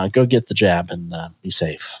 go get the jab and be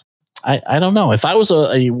safe. I don't know. If I was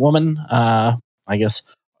a woman, I guess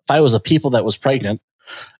if I was a people that was pregnant,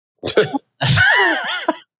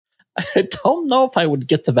 I don't know if I would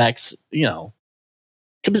get the vaccine,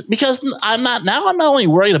 because I'm not only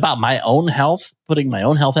worried about my own health, putting my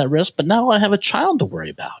own health at risk, but now I have a child to worry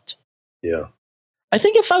about. Yeah. I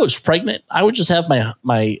think if I was pregnant, I would just have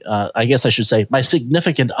my I guess I should say my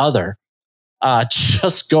significant other,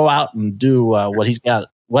 just go out and do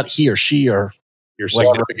what he or she or your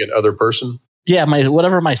whatever. Significant other person. Yeah.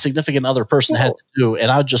 Whatever my significant other person had to do. And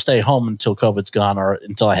I'd just stay home until COVID's gone or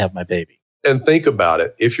until I have my baby. And think about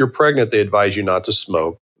it. If you're pregnant, they advise you not to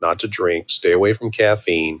smoke, not to drink, stay away from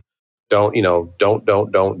caffeine. Don't.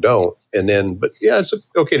 And then, but yeah, it's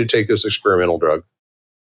okay to take this experimental drug.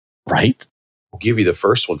 Right. We'll give you the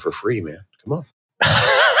first one for free, man. Come on.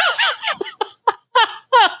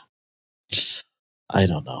 I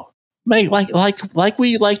don't know. Like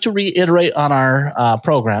we like to reiterate on our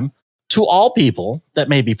program, to all people that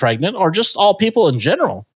may be pregnant or just all people in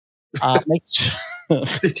general.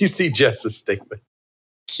 Did you see Jess's statement?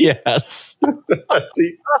 Yes.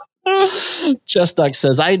 See, Just Duck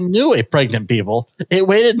says, I knew a pregnant people. It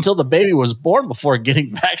waited until the baby was born before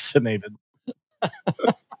getting vaccinated.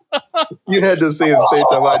 you had to see it at the same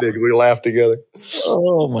time I did because we laughed together.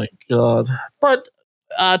 Oh my God. But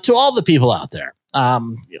to all the people out there,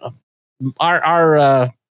 you know, our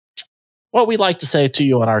what we like to say to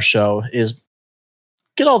you on our show is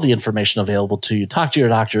get all the information available to you. Talk to your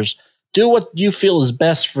doctors. Do what you feel is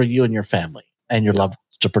best for you and your family and your loved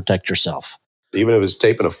ones to protect yourself. Even if it's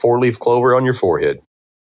taping a 4-leaf clover on your forehead.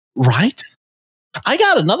 Right? I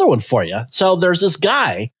got another one for you. So there's this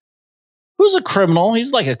guy who's a criminal.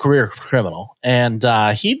 He's like a career criminal. And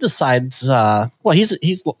he decides,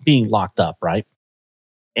 he's being locked up, right?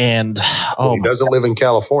 And he doesn't live in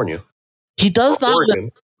California. He does not.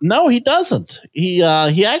 No, he doesn't. He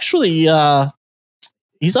actually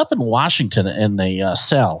he's up in Washington in a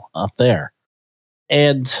cell up there.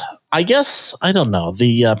 And I guess, I don't know,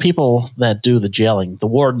 the people that do the jailing, the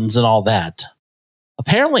wardens and all that,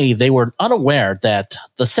 apparently they were unaware that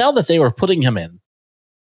the cell that they were putting him in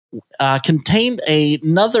contained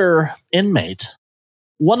another inmate,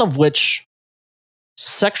 one of which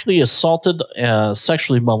sexually assaulted,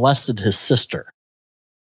 sexually molested his sister.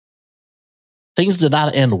 Things did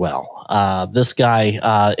not end well. This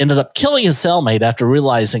guy ended up killing his cellmate after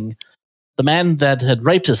realizing the man that had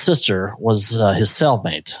raped his sister was his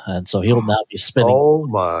cellmate. And so he'll now be spending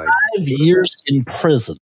 5 years in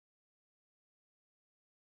prison.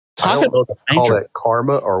 I don't know if to call that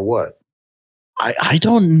karma or what. I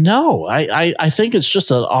don't know. I think it's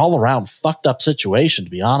just an all-around fucked up situation, to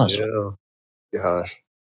be honest with you. Gosh.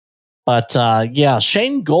 But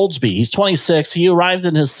Shane Goldsby, he's 26. He arrived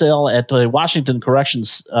in his cell at the Washington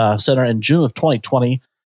Corrections Center in June of 2020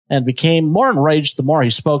 and became more enraged the more he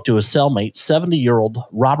spoke to his cellmate, 70-year-old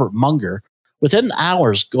Robert Munger. Within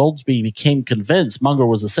hours, Goldsby became convinced Munger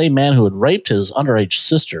was the same man who had raped his underage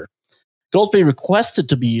sister. Goldsby requested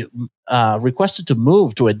to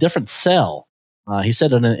move to a different cell. He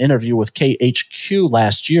said in an interview with KHQ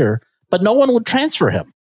last year, but no one would transfer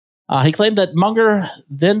him. He claimed that Munger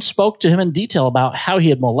then spoke to him in detail about how he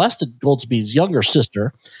had molested Goldsby's younger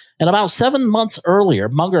sister. And about 7 months earlier,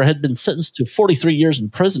 Munger had been sentenced to 43 years in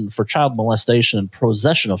prison for child molestation and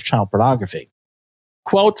possession of child pornography.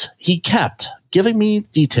 Quote, he kept giving me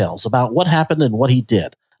details about what happened and what he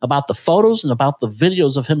did, about the photos and about the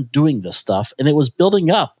videos of him doing this stuff, and it was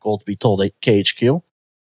building up, Goldsby told KHQ.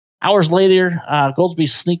 Hours later, Goldsby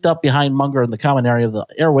sneaked up behind Munger in the common area of the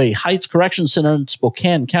Airway Heights Correction Center in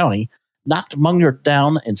Spokane County, knocked Munger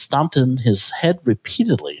down, and stomped in his head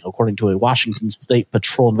repeatedly. According to a Washington State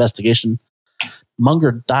Patrol investigation,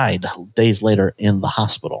 Munger died days later in the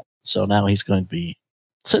hospital. So now he's going to be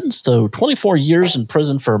sentenced to 24 years in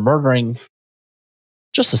prison for murdering.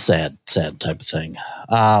 Just a sad type of thing.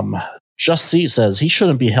 Just C says he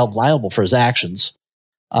shouldn't be held liable for his actions.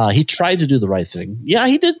 He tried to do the right thing. Yeah,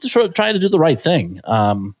 he did try to do the right thing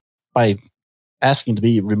by asking to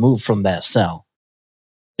be removed from that cell.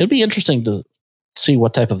 It'd be interesting to see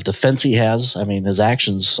what type of defense he has. I mean, his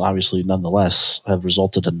actions obviously nonetheless have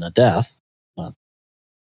resulted in a death. But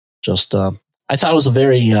just, I thought it was a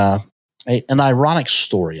very, an ironic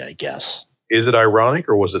story, I guess. Is it ironic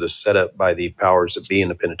or was it a setup by the powers that be in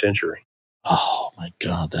the penitentiary? Oh my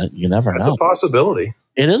God, that you never know. That's a possibility.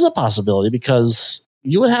 It is a possibility because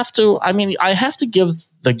you would have to, I mean, I have to give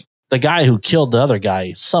the guy who killed the other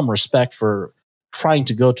guy some respect for trying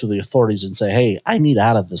to go to the authorities and say, hey, I need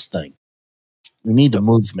out of this thing. You need to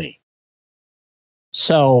move me.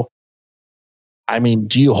 So, I mean,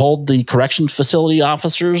 do you hold the correction facility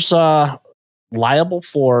officers liable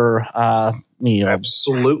for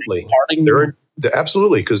absolutely.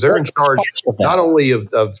 Absolutely, because they're in charge not only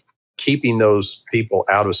of keeping those people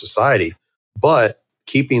out of society, but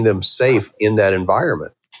keeping them safe in that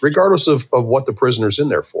environment, regardless of what the prisoner's in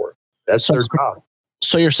there for. That's their job.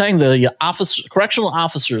 So you're saying the correctional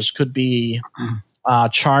officers could be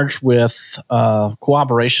charged with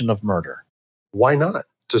cooperation of murder? Why not?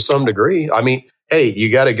 To some degree. I mean, hey,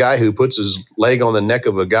 you got a guy who puts his leg on the neck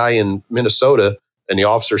of a guy in Minnesota and the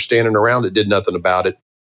officer standing around that did nothing about it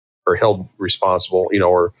or held responsible,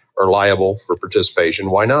 or liable for participation.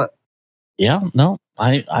 Why not? Yeah, no,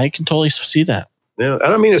 I can totally see that. Yeah,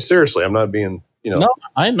 and I mean it seriously. I'm not being, No,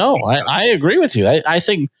 I know. I agree with you. I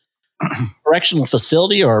think correctional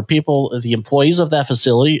facility or people, the employees of that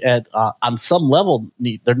facility on some level,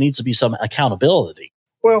 there needs to be some accountability.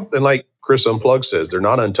 Well, and like Chris Unplugged says, they're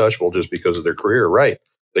not untouchable just because of their career, right?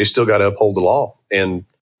 They still got to uphold the law. And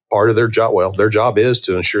part of their job is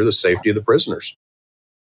to ensure the safety of the prisoners.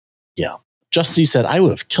 Yeah. Just C said, I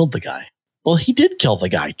would have killed the guy. Well, he did kill the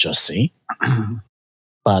guy, Just C.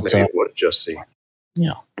 But Maybe it was Just See.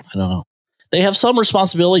 yeah, I don't know. They have some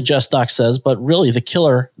responsibility, Just Doc says, but really the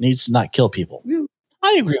killer needs to not kill people. Yeah.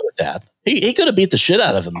 I agree with that. He could have beat the shit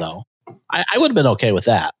out of him, though. I would have been okay with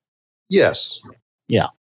that. Yes. Yeah.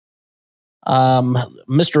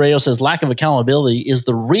 Mr. Rayo says lack of accountability is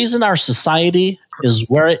the reason our society is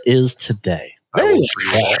where it is today. Very well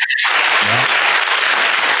said.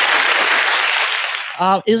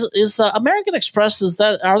 Yeah. Is American Express,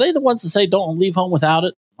 are they the ones that say don't leave home without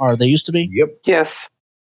it? Or they used to be? Yep. Yes.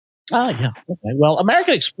 Yeah. Okay. Well,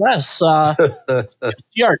 American Express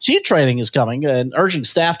CRT training is coming and urging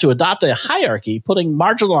staff to adopt a hierarchy, putting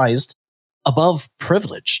marginalized above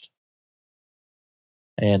privileged.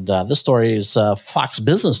 And this story is Fox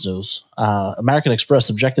Business News. American Express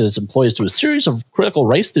subjected its employees to a series of critical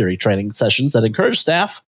race theory training sessions that encourage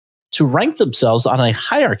staff to rank themselves on a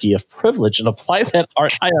hierarchy of privilege and apply that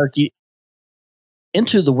hierarchy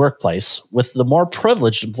into the workplace, with the more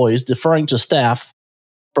privileged employees deferring to staff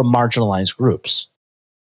from marginalized groups.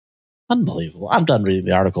 Unbelievable. I'm done reading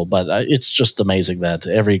the article, but it's just amazing that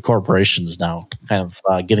every corporation is now kind of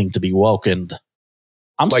getting to be woke. And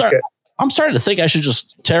I'm starting to think I should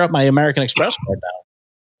just tear up my American Express card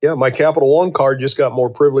now. Yeah, my Capital One card just got more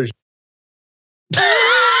privileged.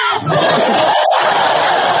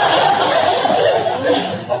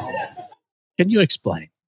 Can you explain?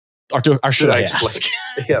 Or should I explain?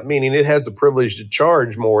 ask? Yeah, meaning it has the privilege to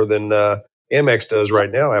charge more than Amex does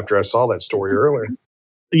right now after I saw that story earlier.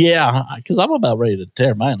 Yeah, because I'm about ready to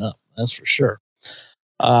tear mine up. That's for sure.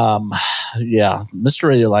 Yeah, Mr.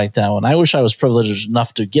 Radio liked that one. I wish I was privileged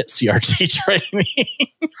enough to get CRT training.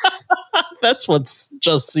 That's what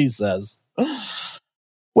Just C says.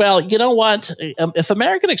 Well, you know what? If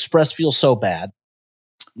American Express feels so bad,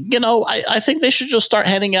 I think they should just start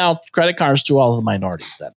handing out credit cards to all of the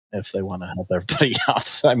minorities then, if they want to help everybody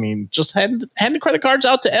else. I mean, just hand the credit cards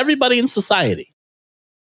out to everybody in society.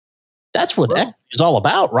 That's what equity is all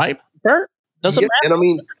about, right, Bert? Doesn't matter. And I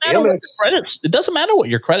mean, it doesn't matter what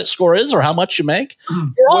your credit score is or how much you make.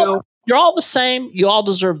 You're all the same. You all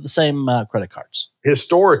deserve the same credit cards.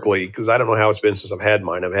 Historically, because I don't know how it's been since I've had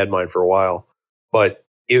mine. I've had mine for a while, but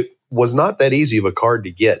it was not that easy of a card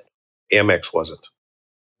to get. Amex wasn't.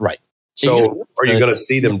 Right. So are you going to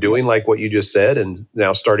see them doing like what you just said and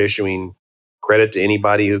now start issuing credit to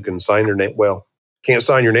anybody who can sign their name? Well, can't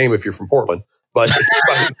sign your name if you're from Portland, but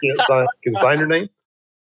anybody can sign their name?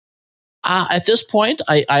 At this point,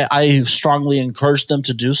 I strongly encourage them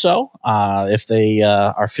to do so. If they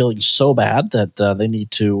are feeling so bad that they need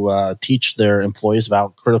to teach their employees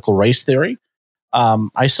about critical race theory,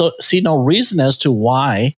 I see no reason as to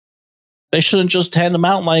why they shouldn't just hand them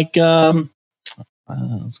out like I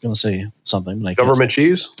was going to say something. Like government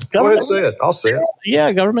cheese? Go ahead and say it. I'll say it.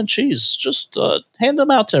 Yeah, government cheese. Just hand them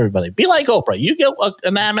out to everybody. Be like Oprah. You get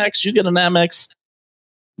an Amex, you get an Amex.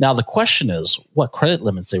 Now, the question is what credit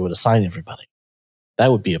limits they would assign everybody.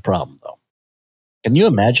 That would be a problem, though. Can you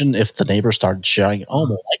imagine if the neighbors started sharing, oh,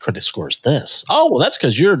 well, my credit score is this. Oh, well, that's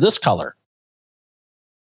because you're this color.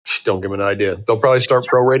 Don't give them an idea. They'll probably start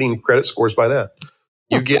prorating credit scores by that.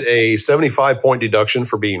 You get a 75-point deduction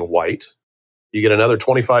for being white. You get another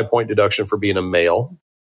 25-point deduction for being a male.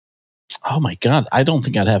 Oh, my God. I don't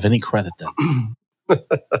think I'd have any credit then.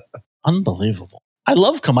 Unbelievable. I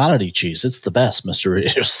love commodity cheese. It's the best, Mr.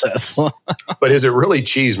 Radio says. But is it really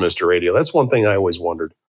cheese, Mr. Radio? That's one thing I always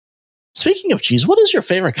wondered. Speaking of cheese, what is your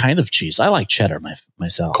favorite kind of cheese? I like cheddar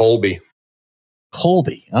myself. Colby.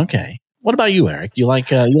 Okay. What about you, Eric? You like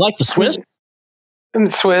the Swiss? I'm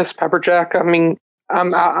Swiss, pepper jack. I mean,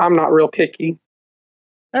 I'm not real picky.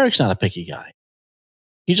 Eric's not a picky guy.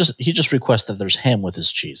 He just requests that there's ham with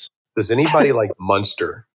his cheese. Does anybody like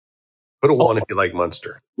Munster? Put a 1 if you like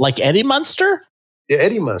Munster. Like Eddie Munster? Yeah,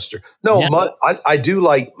 Eddie Munster. No, yeah. I do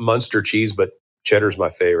like Munster cheese, but cheddar's my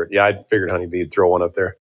favorite. Yeah, I figured Honeybee would throw one up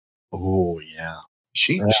there. Oh, yeah.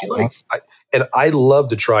 She likes, and I love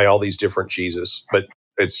to try all these different cheeses, but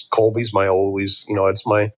it's Colby's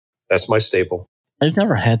that's my staple. I've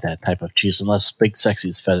never had that type of cheese unless Big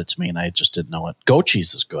Sexy's fed it to me and I just didn't know it. Goat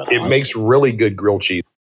cheese is good. It makes really good grilled cheese.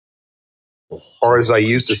 Or as I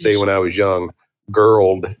used to say when I was young,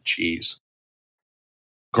 girled cheese.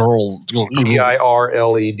 Girled. Girled. I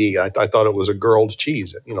thought it was a girled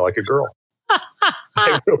cheese, like a girl.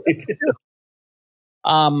 I really did.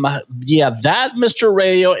 Yeah, that, Mr.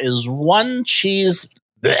 Radio, is one cheese.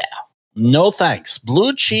 Bleh. No thanks.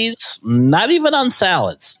 Blue cheese, not even on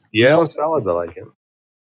salads. Yeah, on salads I like it.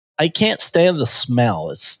 I can't stand the smell.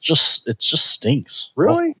 It just stinks.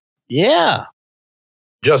 Really? Yeah.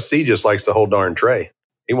 Just likes the whole darn tray.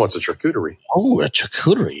 He wants a charcuterie. Oh, a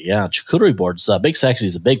charcuterie. Yeah, charcuterie boards. Big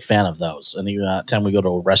Sexy's a big fan of those. And every time we go to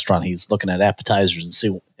a restaurant, he's looking at appetizers and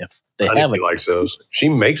see if they have it. He likes those. She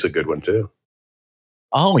makes a good one, too.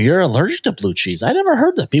 Oh, you're allergic to blue cheese. I never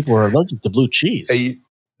heard that people were allergic to blue cheese. Hey,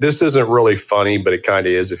 this isn't really funny, but it kind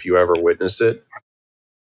of is if you ever witness it.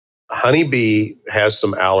 Honeybee has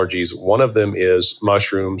some allergies. One of them is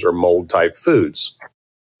mushrooms or mold type foods.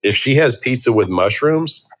 If she has pizza with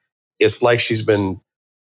mushrooms, it's like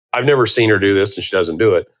I've never seen her do this and she doesn't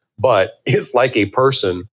do it, but it's like a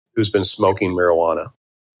person who's been smoking marijuana.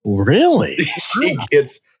 Really? She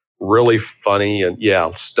gets really funny and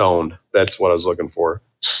stoned. That's what I was looking for.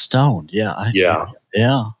 Stoned. Yeah.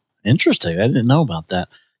 Yeah. Interesting. I didn't know about that.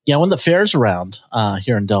 Yeah. When the fair's around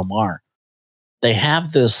here in Del Mar, they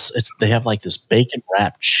have they have like this bacon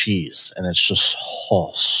wrapped cheese and it's just,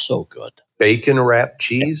 so good. Bacon wrapped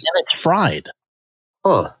cheese? And it's fried.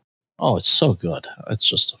 Huh. Oh, it's so good. It's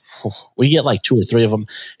just, we get like 2 or 3 of them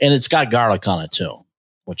and it's got garlic on it too,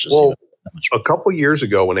 which is a couple years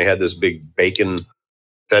ago when they had this big bacon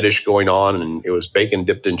fetish going on and it was bacon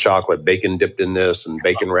dipped in chocolate, bacon dipped in this and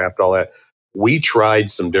bacon wrapped, all that. We tried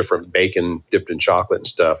some different bacon dipped in chocolate and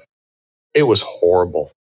stuff. It was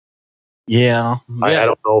horrible. Yeah. I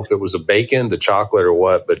don't know if it was a bacon, the chocolate or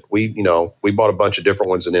what, but we bought a bunch of different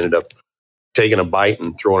ones and ended up taking a bite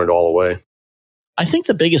and throwing it all away. I think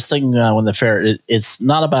the biggest thing when the fair, it's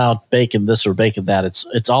not about bacon this or bacon that.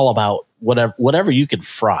 It's all about whatever you can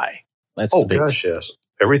fry. That's the big gosh, yes.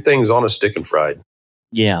 Everything's on a stick and fried.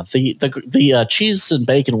 Yeah, the cheese and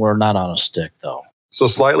bacon were not on a stick though. So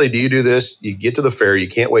slightly, do you do this? You get to the fair, you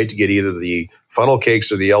can't wait to get either the funnel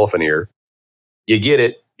cakes or the elephant ear. You get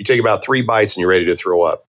it. You take about 3 bites and you're ready to throw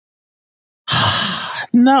up.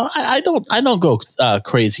 No, I don't go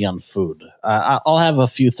crazy on food. I'll have a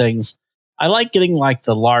few things. I like getting like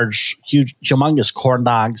the large, huge, humongous corn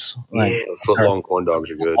dogs. Like, foot-long corn dogs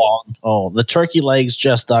are good. Oh, the turkey legs,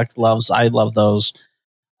 Jess Duck loves. I love those.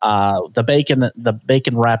 The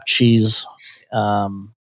bacon wrapped cheese,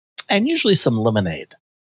 and usually some lemonade.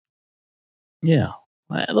 Yeah,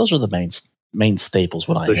 those are the main staples.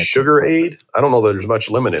 The Sugar Aid. I don't know that there's much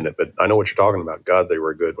lemon in it, but I know what you're talking about. God, they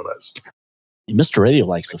were good when I was. Mr. Radio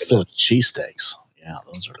likes the Philly cheesesteaks. Yeah,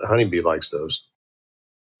 those are. The Honeybee likes those.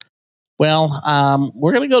 Well,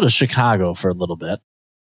 we're going to go to Chicago for a little bit.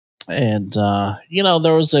 And,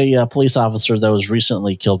 there was a police officer that was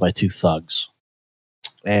recently killed by 2 thugs.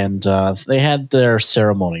 And they had their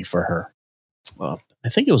ceremony for her. I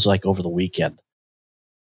think it was like over the weekend.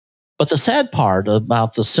 But the sad part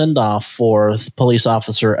about the send-off for police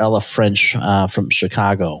officer Ella French from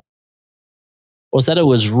Chicago was that it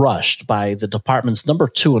was rushed by the department's number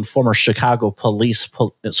 2 and former Chicago police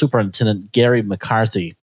superintendent, Gary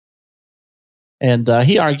McCarthy. And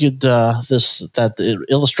he argued that it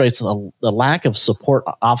illustrates the lack of support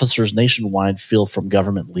officers nationwide feel from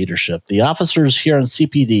government leadership. The officers here in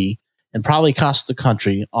CPD and probably across the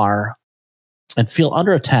country feel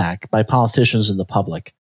under attack by politicians and the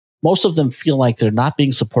public. Most of them feel like they're not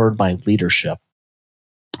being supported by leadership.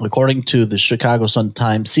 According to the Chicago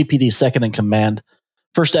Sun-Times, CPD second in command,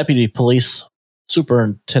 First Deputy Police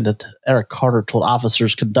Superintendent Eric Carter told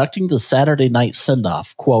officers conducting the Saturday night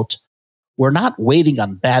send-off, quote, "We're not waiting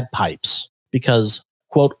on bad pipes because,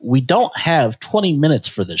 quote, we don't have 20 minutes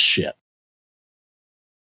for this shit."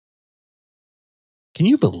 Can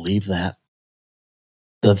you believe that?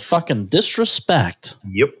 The fucking disrespect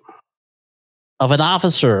of an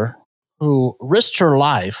officer who risked her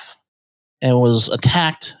life and was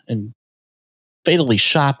attacked and fatally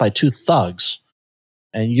shot by 2 thugs,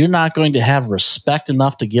 and you're not going to have respect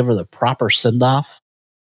enough to give her the proper send-off?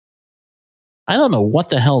 I don't know what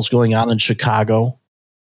the hell is going on in Chicago,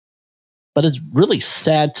 but it's really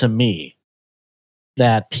sad to me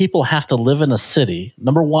that people have to live in a city,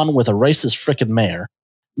 number 1, with a racist freaking mayor,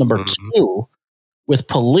 number 2, with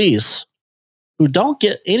police who don't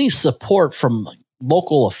get any support from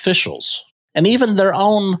local officials, and even their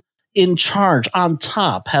own in charge on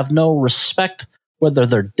top have no respect whether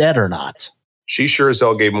they're dead or not. She sure as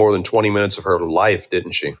hell gave more than 20 minutes of her life,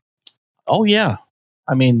 didn't she? Oh, yeah.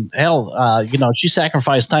 I mean, hell, she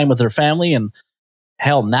sacrificed time with her family, and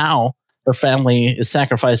hell, now her family is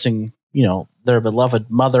sacrificing, their beloved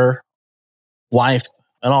mother, wife,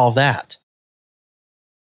 and all that.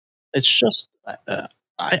 It's just,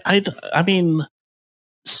 I mean,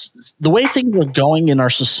 the way things are going in our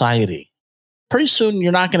society, pretty soon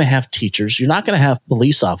you're not going to have teachers. You're not going to have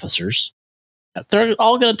police officers. They're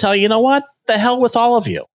all going to tell you, you know what? The hell with all of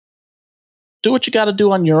you. Do what you got to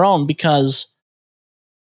do on your own, because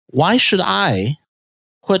why should I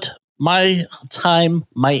put my time,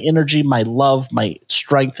 my energy, my love, my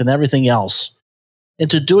strength, and everything else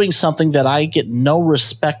into doing something that I get no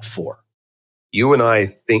respect for. You and I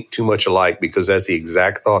think too much alike, because that's the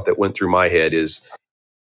exact thought that went through my head is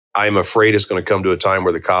I'm afraid it's going to come to a time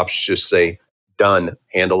where the cops just say, done,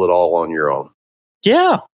 handle it all on your own.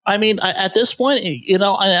 Yeah. I mean, at this point, you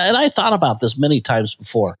know, and I thought about this many times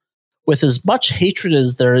before, with as much hatred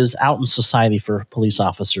as there is out in society for police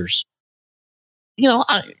officers. You know,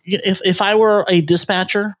 if I were a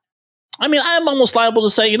dispatcher, I mean, I'm almost liable to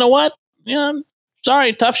say, you know what? Yeah,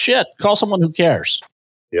 sorry, tough shit. Call someone who cares.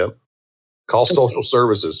 Yep. Call social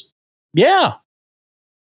services. Yeah.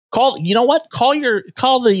 You know what? Call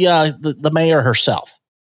the mayor herself.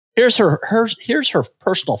 Here's her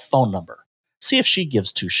personal phone number. See if she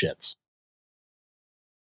gives two shits.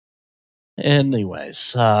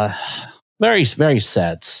 Anyways, very, very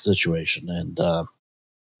sad situation. And I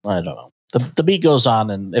don't know. The beat goes on.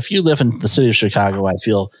 And if you live in the city of Chicago, I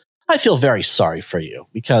feel very sorry for you,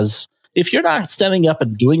 because if you're not standing up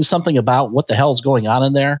and doing something about what the hell is going on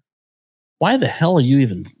in there, why the hell are you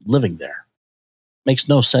even living there? Makes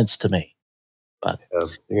no sense to me. But you're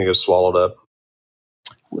going to get swallowed up.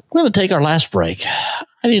 We're going to take our last break.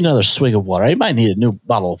 I need another swig of water. I might need a new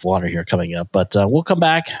bottle of water here coming up, but we'll come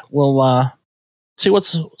back. We'll see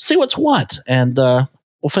what's what, and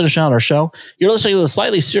we'll finish out our show. You're listening to the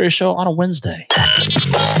Slightly Serious Show on a Wednesday.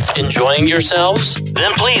 Enjoying yourselves?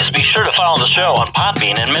 Then please be sure to follow the show on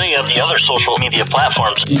Podbean and many of the other social media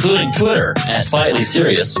platforms, including Twitter at Slightly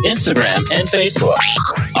Serious, Instagram, and Facebook.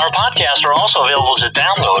 Our podcasts are also available to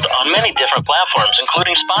download on many different platforms,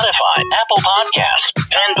 including Spotify, Apple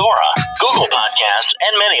Podcasts, Pandora, Google Podcasts,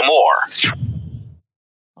 and many more.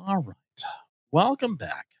 All right. Welcome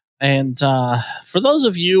back. And for those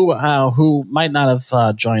of you who might not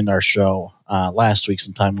have joined our show last week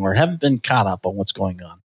sometime, or haven't been caught up on what's going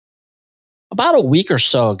on, about a week or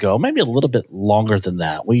so ago, maybe a little bit longer than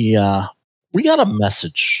that, we got a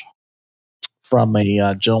message from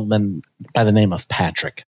a gentleman by the name of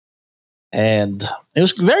Patrick. And it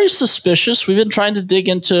was very suspicious. We've been trying to dig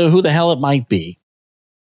into who the hell it might be.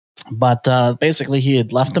 But basically, he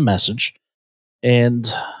had left a message.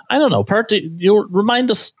 And I don't know, you remind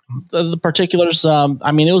us of the particulars.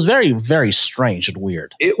 I mean, it was very, very strange and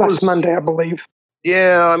weird. It Last was Monday, I believe.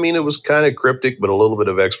 Yeah, I mean, it was kind of cryptic, but a little bit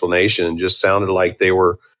of explanation, and just sounded like they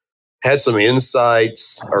had some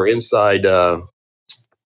insights or inside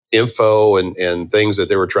info and things that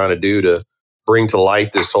they were trying to do to bring to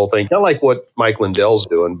light this whole thing. Not like what Mike Lindell's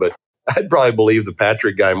doing, but I'd probably believe the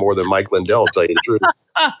Patrick guy more than Mike Lindell, to tell you the truth.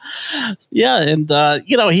 Yeah, and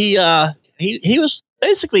you know, he was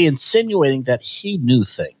basically insinuating that he knew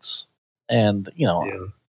things, and you know. Yeah.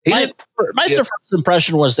 My first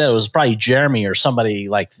impression was that it was probably Jeremy or somebody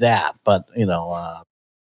like that, but you know,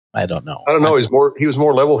 I don't know. I don't know. He was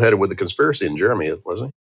more level-headed with the conspiracy than Jeremy,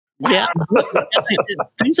 wasn't he? Yeah,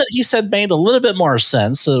 things that he said made a little bit more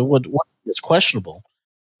sense. What is questionable,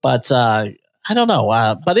 but I don't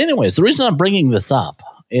know. But anyways, the reason I'm bringing this up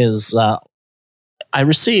is I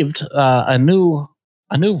received a new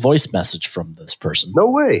voice message from this person. No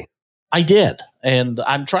way. I did, and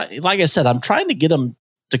I'm trying. Like I said, I'm trying to get him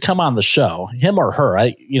to come on the show, him or her,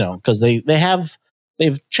 because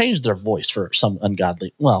they've changed their voice for some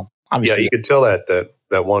ungodly. Well, obviously, yeah, you could tell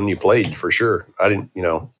that one you played for sure. I didn't,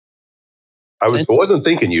 I wasn't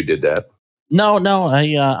thinking you did that. No,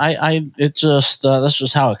 it just that's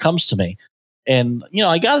just how it comes to me. And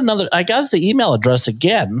I got the email address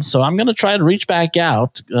again, so I'm going to try to reach back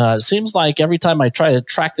out. It seems like every time I try to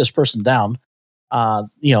track this person down,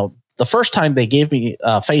 the first time they gave me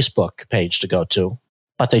a Facebook page to go to,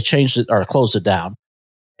 but they changed it or closed it down.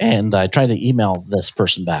 And I tried to email this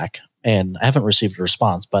person back, and I haven't received a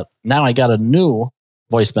response. But now I got a new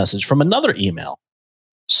voice message from another email.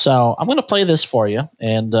 So I'm going to play this for you.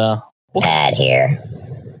 And Pat here.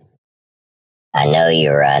 I know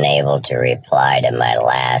you were unable to reply to my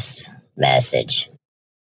last message.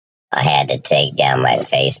 I had to take down my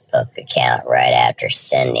Facebook account right after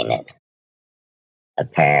sending it.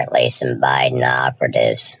 Apparently, some Biden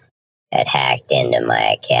operatives had hacked into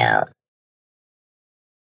my account.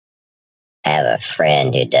 I have a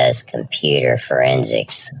friend who does computer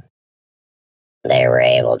forensics. They were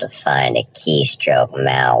able to find a keystroke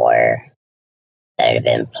malware that had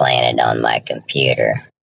been planted on my computer.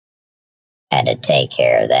 Had to take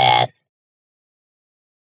care of that.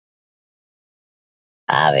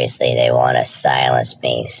 Obviously, they want to silence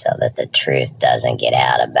me so that the truth doesn't get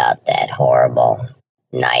out about that horrible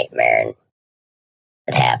nightmare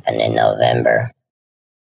that happened in November.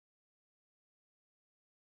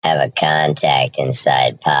 I have a contact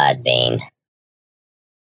inside Podbean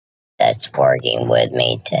that's working with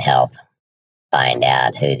me to help find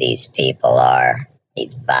out who these people are,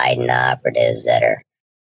 these Biden operatives that are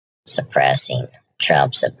suppressing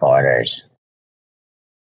Trump supporters,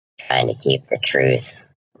 trying to keep the truth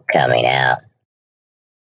coming out.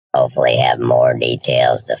 Hopefully have more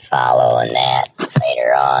details to follow on that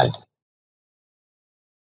later on.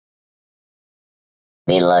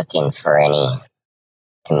 Be looking for any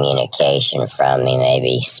communication from me,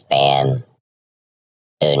 maybe spam.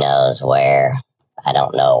 Who knows where? I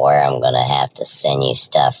don't know where I'm going to have to send you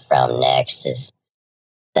stuff from next, as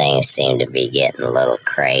things seem to be getting a little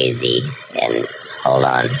crazy. And hold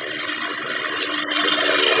on.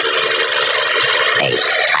 Hey,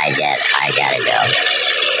 I gotta go.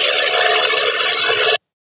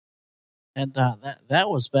 And that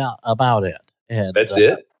was about it. And That's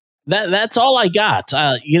it? That's all I got.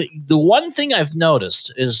 The one thing I've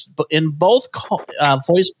noticed is in both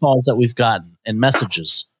voice calls that we've gotten and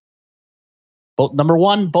messages, number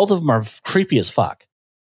one, both of them are creepy as fuck.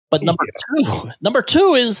 But number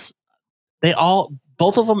two is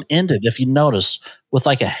both of them ended, if you notice, with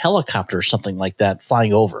like a helicopter or something like that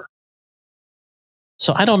flying over.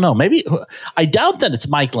 So I don't know. Maybe I doubt that it's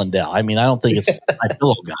Mike Lindell. I mean, I don't think it's my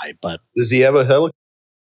pillow guy, but does he have a helicopter?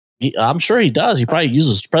 I'm sure he does. He probably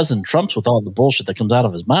uses President Trump's with all the bullshit that comes out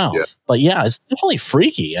of his mouth. Yeah. But yeah, it's definitely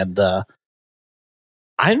freaky. And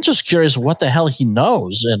I'm just curious what the hell he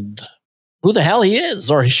knows and who the hell he is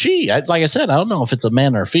or she. Like I said, I don't know if it's a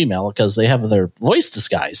man or a female because they have their voice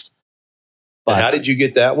disguised. But how did you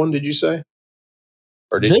get that one, did you say?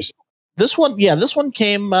 Or did you say? This one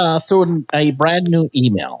came through a brand new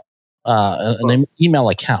email, an email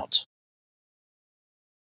account.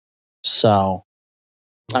 So,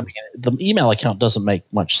 I mean, the email account doesn't make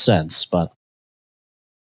much sense, but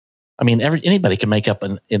I mean, anybody can make up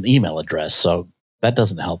an email address, so that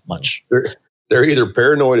doesn't help much. They're either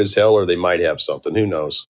paranoid as hell or they might have something. Who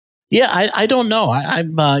knows? Yeah, I don't know.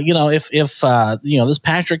 I'm if this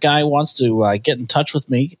Patrick guy wants to get in touch with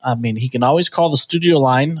me, I mean, he can always call the studio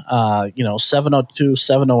line,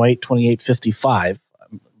 702-708-2855.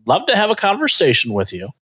 Love to have a conversation with you.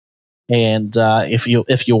 And if you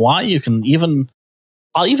want, you can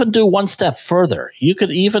I'll even do one step further. You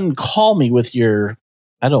could even call me with your,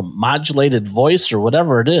 modulated voice or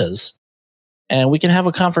whatever it is, and we can have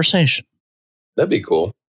a conversation. That'd be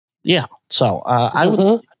cool. Yeah. So I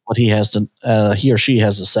would what he or she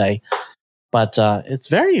has to say, but it's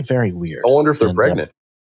very, very weird. I wonder if they're pregnant.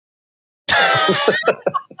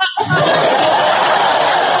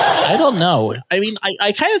 I don't know. I mean,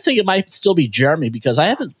 I kind of think it might still be Jeremy because I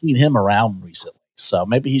haven't seen him around recently. So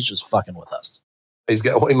maybe he's just fucking with us. He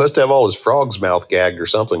must have all his frog's mouth gagged or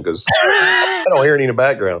something because I don't hear any in the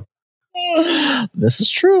background. This is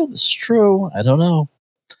true. I don't know.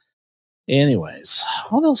 Anyways,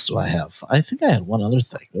 what else do I have? I think I had one other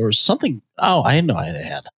thing. There was something. Oh, I know I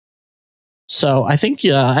had. So I think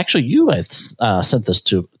actually you had sent this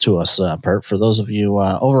to us, Pert, for those of you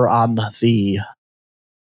over on the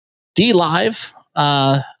D Live.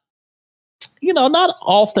 Not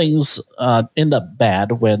all things end up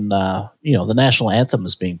bad when the national anthem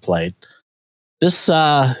is being played. This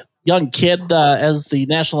young kid, as the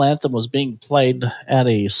national anthem was being played at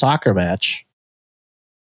a soccer match,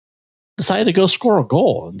 decided to go score a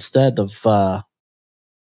goal instead of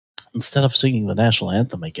singing the national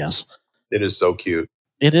anthem, I guess. It is so cute.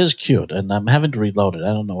 It is cute, and I'm having to reload it.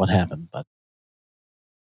 I don't know what happened, but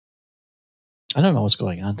I don't know what's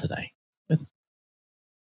going on today. I'm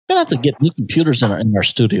gonna have to get new computers in our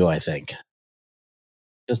studio, I think,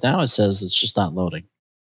 because now it says it's just not loading.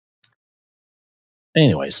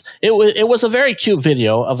 Anyways, it was a very cute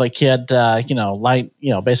video of a kid,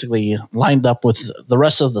 basically lined up with the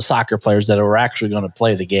rest of the soccer players that were actually going to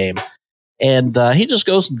play the game, and he just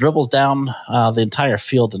goes and dribbles down the entire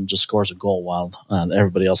field and just scores a goal while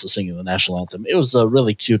everybody else is singing the national anthem. It was a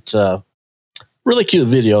really cute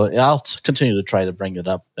video. I'll continue to try to bring it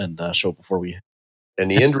up and show it before we. And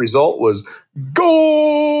the end result was goal.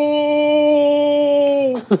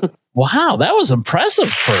 Wow, that was impressive,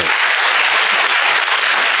 Kurt.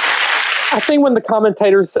 I think when the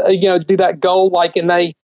commentators, do that goal, and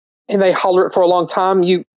they holler it for a long time,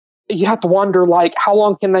 you have to wonder, how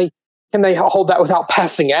long can they hold that without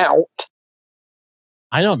passing out?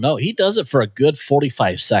 I don't know. He does it for a good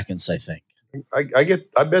 45 seconds, I think. I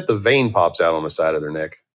bet the vein pops out on the side of their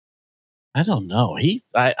neck. I don't know.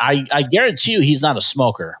 I guarantee you he's not a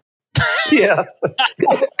smoker. Yeah.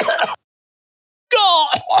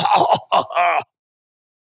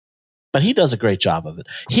 But he does a great job of it.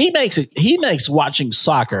 He makes watching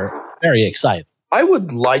soccer very exciting. I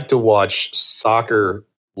would like to watch soccer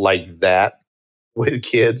like that with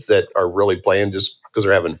kids that are really playing just because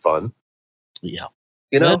they're having fun. Yeah.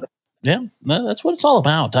 You know? No, that's what it's all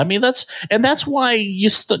about. I mean, that's why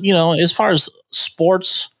as far as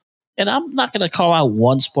sports, and I'm not going to call out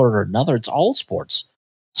one sport or another. It's all sports.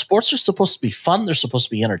 Sports are supposed to be fun. They're supposed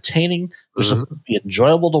to be entertaining. They're supposed to be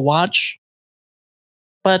enjoyable to watch.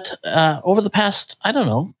 But over the past,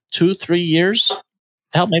 2-3 years,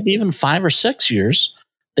 hell, maybe even 5 or 6 years,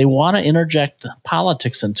 they want to interject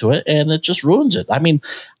politics into it, and it just ruins it. I mean,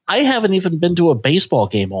 I haven't even been to a baseball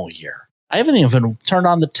game all year. I haven't even turned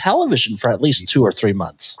on the television for at least 2 or 3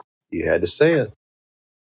 months. You had to say it.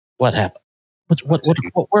 What happened?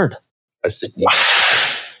 What word? I said,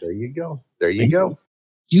 there you go. There you go.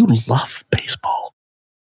 You love baseball.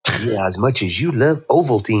 Yeah, as much as you love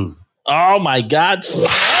Ovaltine. Oh, my God.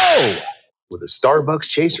 No! With a Starbucks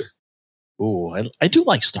chaser. Ooh, I do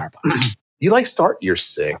like Starbucks. You like You're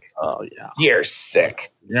sick. Oh, yeah. You're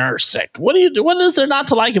sick. You're sick. What What is there not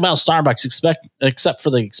to like about Starbucks except for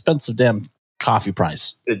the expensive damn coffee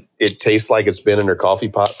price? It tastes like it's been in their coffee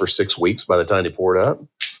pot for 6 weeks by the time they pour it up.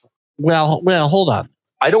 Well, hold on.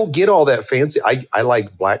 I don't get all that fancy. I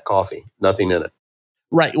like black coffee, nothing in it.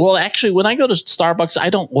 Right. Well, actually, when I go to Starbucks, I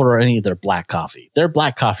don't order any of their black coffee. Their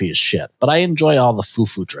black coffee is shit, but I enjoy all the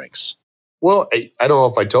foo-foo drinks. Well, I don't know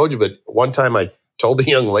if I told you, but one time I told the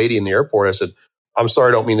young lady in the airport, I said, I'm sorry,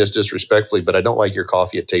 I don't mean this disrespectfully, but I don't like your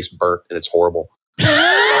coffee. It tastes burnt and it's horrible.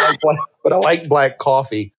 But I like black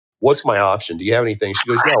coffee. What's my option? Do you have anything? She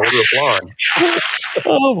goes, yeah, order a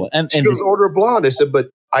blonde. She goes, order a blonde. I said, but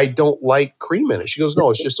I don't like cream in it. She goes, no,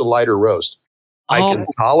 it's just a lighter roast. I can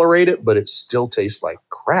tolerate it, but it still tastes like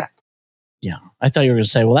crap. Yeah. I thought you were going to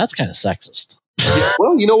say, well, that's kind of sexist. Yeah,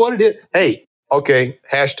 well, you know what it is? Hey, okay,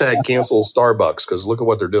 hashtag cancel Starbucks because look at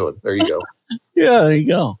what they're doing. There you go. Yeah, there you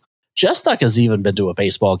go. Jess Duck has even been to a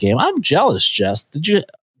baseball game. I'm jealous, Jess. Did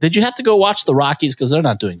you have to go watch the Rockies? Because they're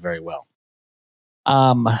not doing very well.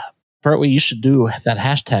 Pertwee, you should do that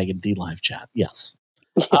hashtag in DLive chat. Yes.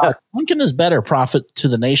 Dunkin' is better. Profit to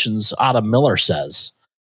the nations, Autumn Miller says.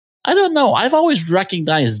 I don't know. I've always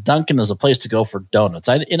recognized Dunkin' as a place to go for donuts.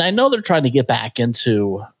 And I know they're trying to get back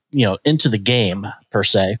into the game, per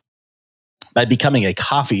se, by becoming a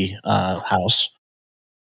coffee house.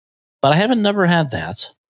 But I haven't never had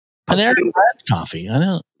that. Panera Bread coffee. I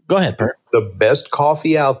don't. Go ahead, Bert. The best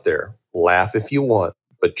coffee out there. Laugh if you want,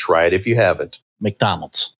 but try it if you haven't.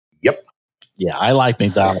 McDonald's. Yep. Yeah, I like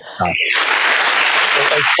McDonald's coffee.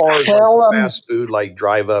 As far as fast food, like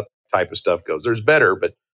drive up type of stuff goes, there's better,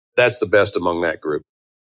 but that's the best among that group.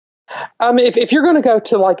 If you're going to go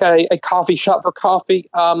to like a coffee shop for coffee,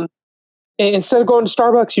 instead of going to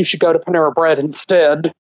Starbucks, you should go to Panera Bread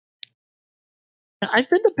instead. I've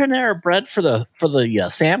been to Panera Bread for the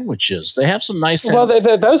sandwiches. They have some nice. Well,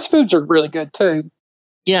 those foods are really good too.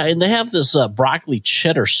 Yeah, and they have this broccoli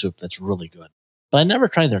cheddar soup that's really good. But I never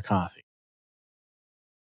tried their coffee.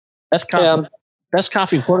 Best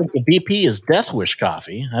coffee according to BP is Death Wish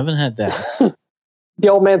coffee. I haven't had that. The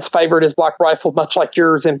old man's favorite is Black Rifle, much like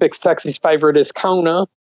yours, and Big Sexy's favorite is Kona.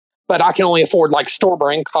 But I can only afford like store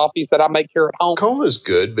brand coffees that I make here at home. Kona's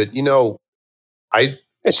good, but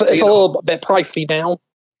it's a little bit pricey now.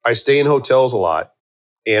 I stay in hotels a lot,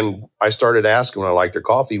 and I started asking when I like their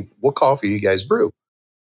coffee, what coffee do you guys brew?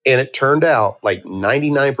 And it turned out like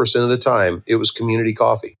 99% of the time, it was community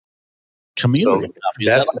coffee. Community coffee? Is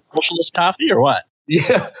that like socialist coffee or what?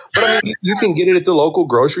 Yeah, but I mean, you can get it at the local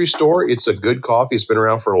grocery store. It's a good coffee. It's been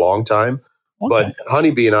around for a long time. Okay. But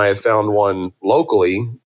Honeybee and I have found one locally.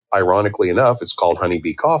 Ironically enough, it's called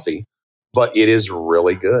Honeybee Coffee, but it is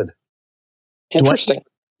really good. Interesting.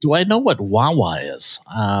 Do I know what Wawa is?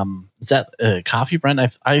 Is that a coffee brand?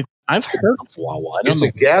 I've heard of Wawa. It's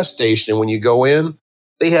a gas station. When you go in,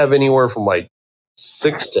 they have anywhere from like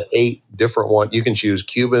 6 to 8 different ones. You can choose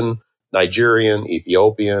Cuban, Nigerian,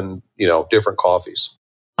 Ethiopian, different coffees.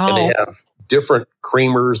 And they have different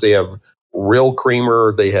creamers. They have real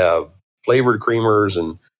creamer. They have flavored creamers.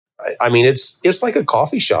 And I mean, it's like a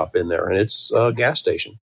coffee shop in there, and it's a gas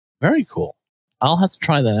station. Very cool. I'll have to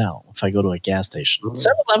try that out if I go to a gas station.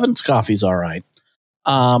 7-Eleven's coffee's all right.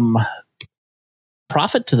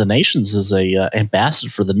 Profit to the Nations is a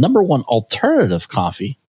ambassador for the #1 alternative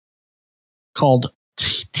coffee called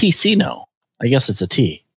Ticino. I guess it's a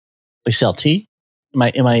tea. They sell tea. Am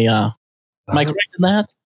I correct in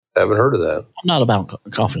that? I haven't heard of that. I'm not about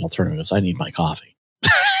coffee alternatives. I need my coffee.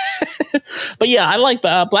 But yeah, I like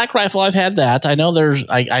Black Rifle. I've had that. I know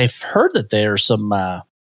I've heard that there's some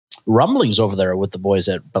rumblings over there with the boys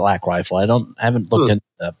at Black Rifle. I haven't looked into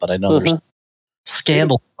that, but I know there's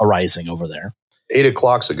scandal arising over there. 8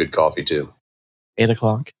 o'clock's a good coffee too. 8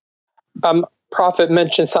 o'clock. Prophet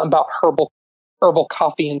mentioned something about herbal herbal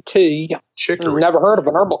coffee and tea. Chicory. Never heard of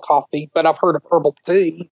an herbal coffee, but I've heard of herbal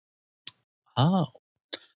tea. Oh,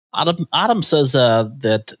 Adam says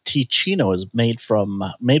that Ticino is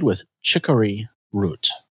made with chicory root.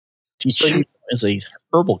 Ticino is a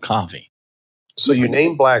herbal coffee. So you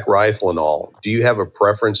name Black Rifle and all. Do you have a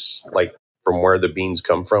preference, like from where the beans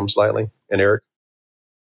come from, slightly? And Eric?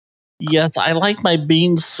 Yes, I like my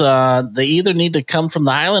beans. They either need to come from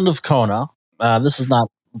the island of Kona. This is not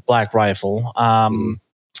Black Rifle.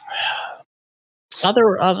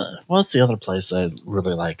 What's the other place I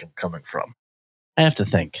really like them coming from? I have to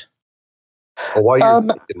think. Well, while you're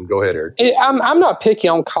thinking, go ahead, Eric. I'm not picky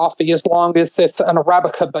on coffee as long as it's an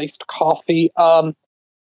Arabica-based coffee.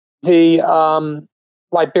 The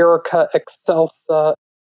Liberica Excelsa.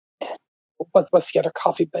 What's the other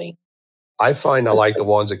coffee bean? I find I like the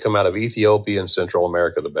ones that come out of Ethiopia and Central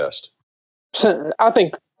America the best. So I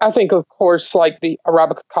think of course like the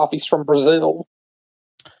Arabica coffees from Brazil,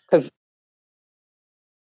 because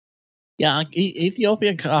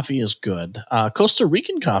Ethiopian coffee is good. Costa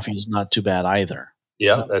Rican coffee is not too bad either.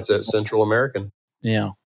 Yeah, that's it. Central American. Yeah.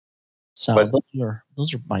 So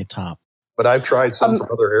those are my top. But I've tried some from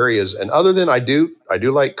other areas, and other than I do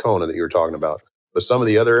like Kona that you were talking about. But some of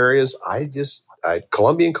the other areas,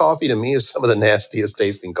 Colombian coffee to me is some of the nastiest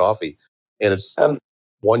tasting coffee, and it's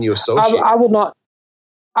one you associate. I will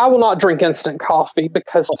not drink instant coffee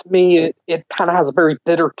because to me it kind of has a very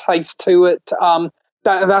bitter taste to it.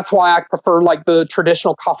 That's why I prefer like the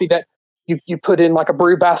traditional coffee that you put in like a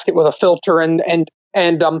brew basket with a filter and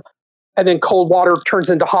then cold water turns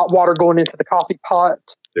into hot water going into the coffee pot.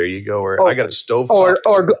 There you go. I got a stove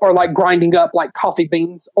or like grinding up like coffee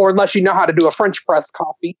beans, or unless you know how to do a French press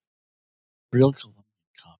coffee. Real Colombian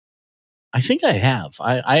coffee. I think I have.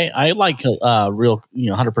 I like real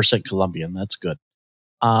 100% Colombian. That's good.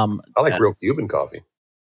 I like real Cuban coffee.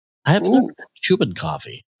 I have Cuban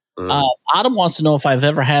coffee. Adam wants to know if I've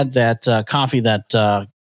ever had that coffee that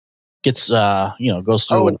gets goes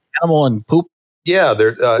through an animal and poop. Yeah,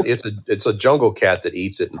 it's a jungle cat that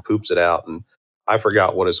eats it and poops it out, and I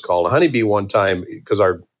forgot what it's called. A honeybee one time, because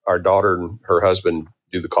our daughter and her husband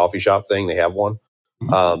do the coffee shop thing. They have one.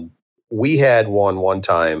 We had one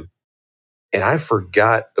time, and I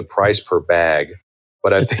forgot the price per bag,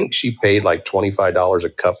 but I think she paid like $25 a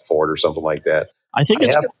cup for it or something like that. I think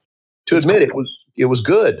to admit it was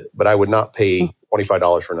good, but I would not pay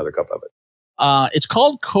 $25 for another cup of it. It's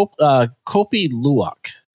called Kopi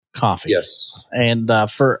Luwak coffee. Yes. And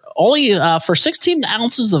for 16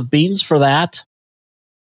 ounces of beans for that,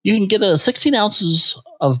 you can get 16 ounces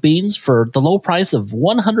of beans for the low price of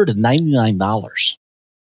 $199.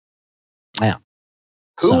 Yeah.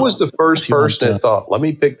 Who was the first person that thought, let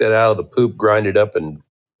me pick that out of the poop, grind it up, and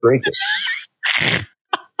drink it?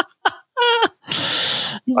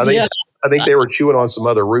 I think they were chewing on some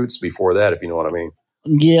other roots before that, if you know what I mean.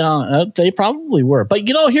 Yeah, they probably were. But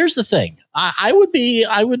here's the thing. I would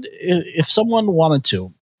if someone wanted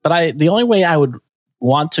to, but the only way I would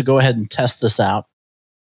want to go ahead and test this out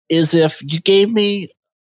is if you gave me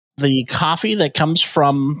the coffee that comes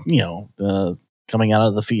from, the coming out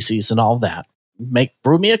of the feces and all that.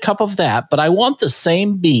 Brew me a cup of that, but I want the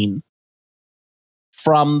same bean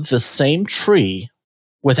from the same tree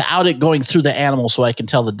without it going through the animal, so I can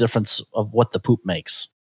tell the difference of what the poop makes.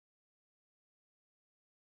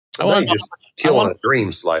 I want to just killing a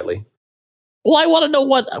dream slightly. Well, I want to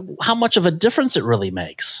know how much of a difference it really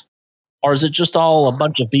makes, or is it just all a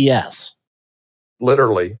bunch of BS?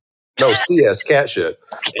 Literally, no CS cat shit.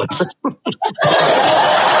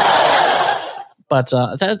 But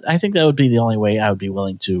I think that would be the only way I would be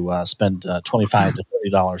willing to spend $25 to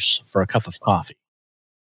 $30 for a cup of coffee.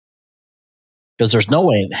 Because there's no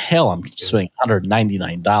way in hell I'm spending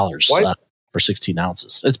 $199 for 16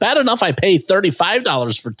 ounces. It's bad enough I pay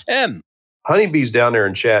 $35 for 10. Honeybee's down there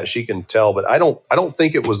in chat. She can tell, but I don't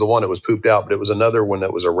think it was the one that was pooped out, but it was another one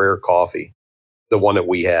that was a rare coffee, the one that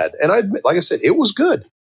we had. And like I said, it was good,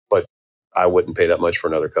 but I wouldn't pay that much for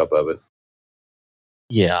another cup of it.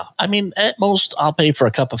 Yeah. I mean, at most, I'll pay for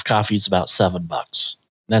a cup of coffee. It's about $7.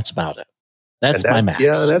 That's about it. That's my max.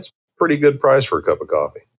 Yeah, that's pretty good price for a cup of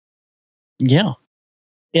coffee. Yeah.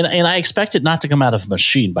 And I expect it not to come out of a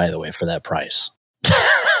machine, by the way, for that price.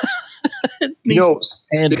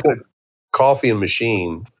 Speaking of coffee and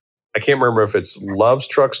machine, I can't remember if it's Love's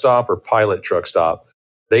Truck Stop or Pilot Truck Stop.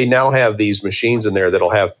 They now have these machines in there that'll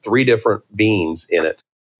have 3 different beans in it.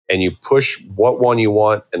 And you push what one you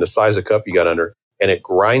want and the size of cup you got under, and it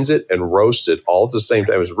grinds it and roasts it all at the same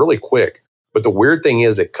time. It was really quick. But the weird thing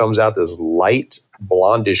is it comes out this light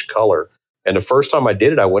blondish color. And the first time I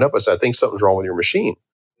did it, I went up, I said, I think something's wrong with your machine.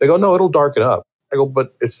 They go, no, it'll darken up. I go,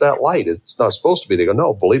 but it's that light. It's not supposed to be. They go,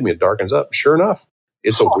 no, believe me, it darkens up. Sure enough,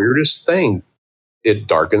 it's the weirdest thing. It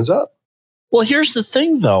darkens up. Well, here's the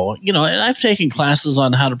thing, though. And I've taken classes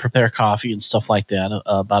on how to prepare coffee and stuff like that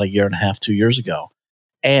about 1.5 years, 2 years ago.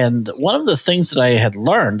 And one of the things that I had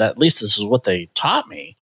learned, at least this is what they taught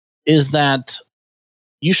me, is that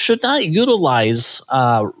you should not utilize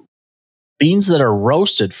beans that are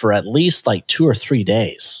roasted for at least like 2 or 3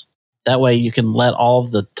 days. That way you can let all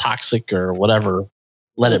of the toxic or whatever,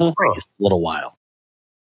 let it breathe a little while.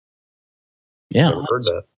 Yeah. Never heard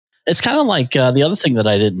that. It's kind of like the other thing that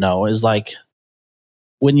I didn't know is like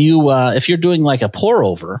when you, if you're doing like a pour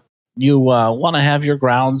over, you want to have your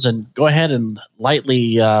grounds and go ahead and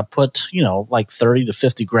lightly put, like 30 to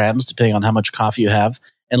 50 grams, depending on how much coffee you have,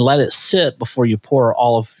 and let it sit before you pour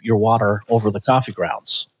all of your water over the coffee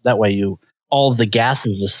grounds. That way all of the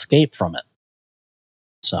gases escape from it.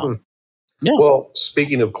 So, yeah. Well,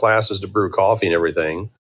 speaking of classes to brew coffee and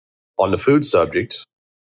everything, on the food subject,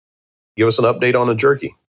 give us an update on the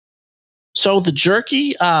jerky. So the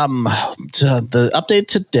jerky, the update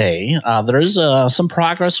today, there is some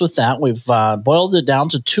progress with that. We've boiled it down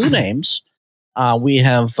to 2 names. We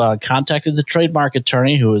have contacted the trademark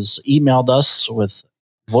attorney who has emailed us with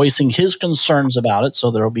voicing his concerns about it.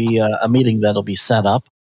 So there will be a meeting that'll be set up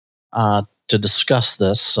to discuss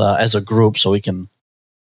this as a group so we can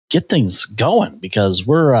get things going, because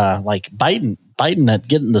we're like biting at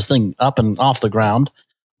getting this thing up and off the ground.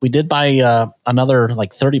 We did buy another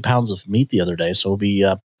like 30 pounds of meat the other day, so we'll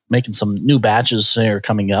be making some new batches here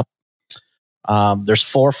coming up. There's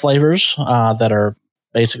 4 flavors that are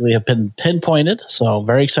basically have been pinpointed, so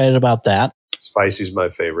very excited about that. Spicy's my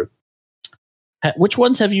favorite. Which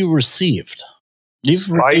ones have you received?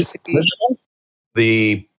 Spicy.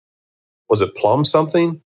 Was it plum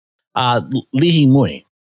something? Lihi Mui.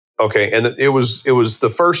 Okay, and it was the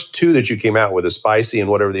first 2 that you came out with, the spicy and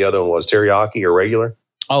whatever the other one was, teriyaki or regular.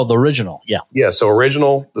 Oh, the original, yeah. Yeah, so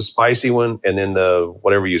original, the spicy one, and then the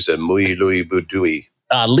whatever you said, Mui Lui Budui.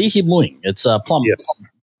 Lihi Mui. It's a plum, yes.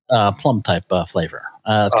 Plum type flavor.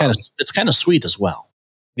 It's kind of sweet as well.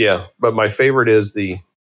 Yeah, but my favorite is the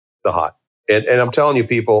hot. And I'm telling you,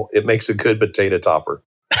 people, it makes a good potato topper.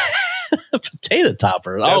 Potato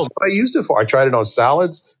topper. That's what I used it for. I tried it on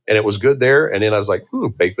salads, and it was good there. And then I was like,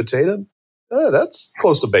 baked potato? That's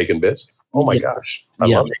close to bacon bits. Oh, my gosh. I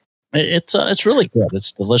love it. It's really good.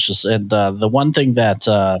 It's delicious. And the one thing that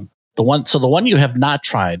the one you have not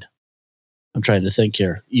tried, I'm trying to think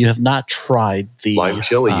here. You have not tried the lime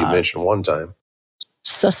chili you mentioned one time.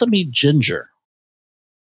 Sesame ginger.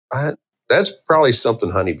 That's probably something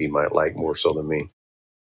Honeybee might like more so than me.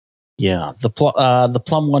 Yeah, the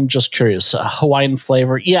plum one. Just curious, Hawaiian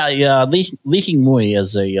flavor. Yeah. Lihi Mui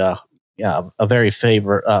is a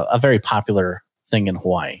very popular thing in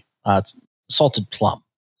Hawaii. It's salted plum.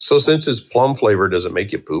 So since it's plum flavor, does it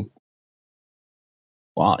make you poop?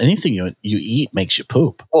 Well, anything you eat makes you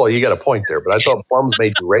poop. Oh, you got a point there, but I thought plums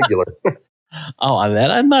made you regular. Oh, that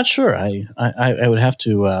I'm not sure. I would have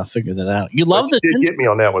to figure that out. You love you did get me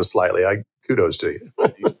on that one slightly. Kudos to you.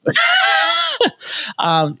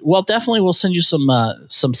 Well, definitely we'll send you some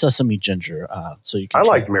sesame ginger so you can. I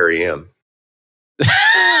liked Marianne.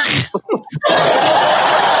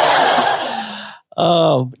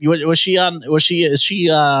 Oh, is she? Do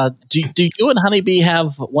you and Honeybee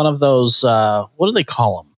have one of those? What do they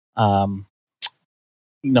call them?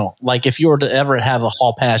 Like if you were to ever have a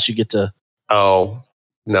hall pass, you get to. Oh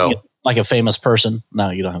no! Like a famous person? No,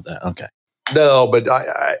 you don't have that. Okay. No, but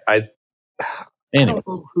I don't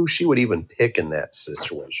know who she would even pick in that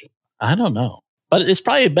situation. I don't know, but it's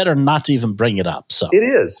probably better not to even bring it up. So it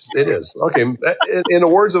is. Okay. In the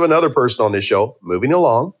words of another person on this show, moving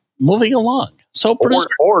along. So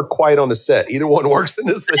or quiet on the set. Either one works in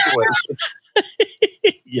this situation.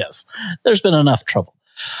 Yes, there's been enough trouble.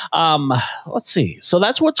 Let's see. So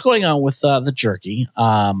that's what's going on with the jerky.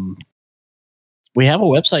 We have a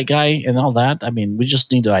website guy and all that. I mean, we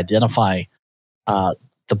just need to identify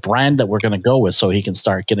the brand that we're going to go with so he can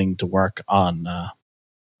start getting to work on a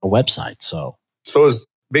website. So is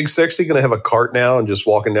Big Sexy going to have a cart now and just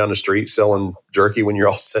walking down the street selling jerky when you're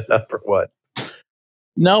all set up or what?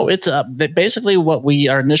 No, it's basically what we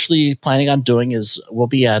are initially planning on doing is we'll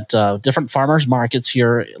be at different farmers markets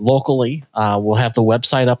here locally. We'll have the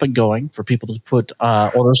website up and going for people to put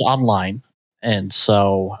orders online. And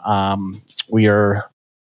so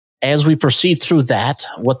as we proceed through that,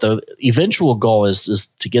 what the eventual goal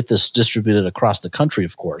is to get this distributed across the country,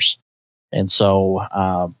 of course. And so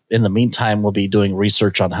in the meantime, we'll be doing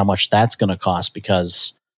research on how much that's going to cost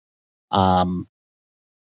because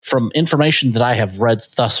from information that I have read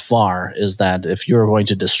thus far is that if you're going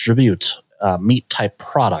to distribute meat type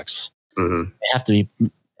products. Mm-hmm. They have to be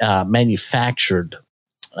manufactured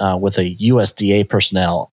with a USDA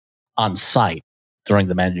personnel on site during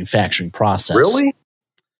the manufacturing process. Really?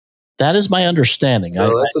 That is my understanding.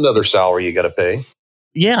 So that's another salary you got to pay.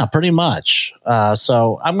 Yeah, pretty much.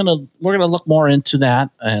 So we're gonna look more into that,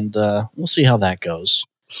 and we'll see how that goes.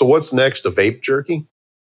 So what's next? A vape jerky?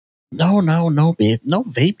 No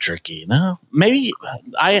vape jerky. No, maybe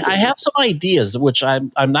I have some ideas, which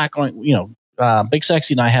I'm not going. Big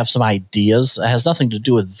Sexy and I have some ideas. It has nothing to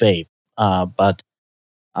do with vape, but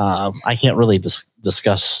I can't really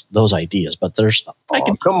discuss those ideas. But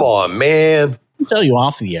come on, man. I can tell you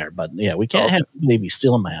off the air, but yeah, we can't have maybe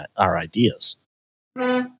stealing our ideas.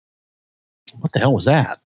 What the hell was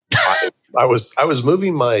that? I was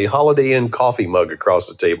moving my Holiday Inn coffee mug across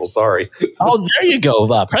the table. Sorry. Oh, there you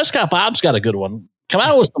go. Prescott Bob's got a good one. Come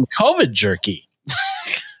out with some COVID jerky.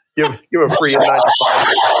 give a free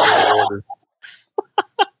 $95 order.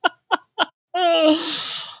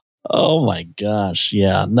 Oh my gosh.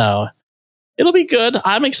 Yeah, no. It'll be good.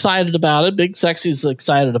 I'm excited about it. Big Sexy's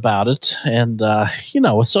excited about it. And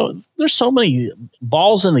so there's so many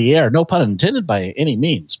balls in the air, no pun intended by any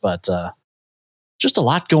means, but just a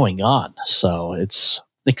lot going on. So it's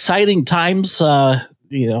exciting times, but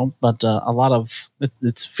a lot of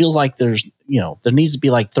it feels like there needs to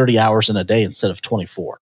be like 30 hours in a day instead of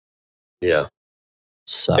 24. Yeah.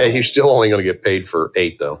 So you're still only going to get paid for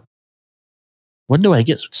 8 though. When do I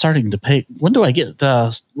start getting paid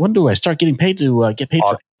to get paid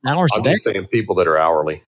for hours a day? I'm just saying people that are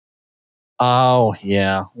hourly. Oh,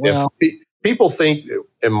 yeah. Well, if people think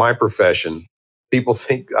in my profession, people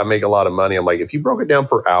think I make a lot of money. I'm like, if you broke it down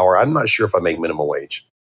per hour, I'm not sure if I make minimum wage.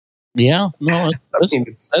 Yeah, no, that's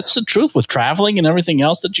the truth with traveling and everything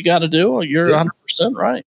else that you got to do. You're 100%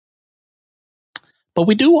 right. But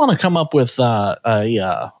we do want to come up with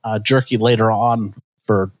a jerky later on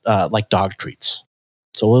for like dog treats.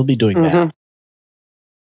 So we'll be doing that.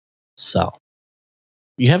 So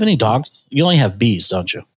you have any dogs? You only have bees,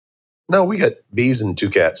 don't you? No, we got bees and 2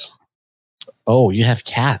 cats. Oh, you have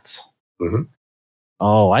cats. Mm-hmm.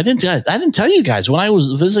 Oh, I didn't tell you guys when I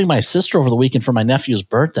was visiting my sister over the weekend for my nephew's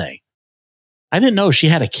birthday. I didn't know she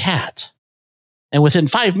had a cat. And within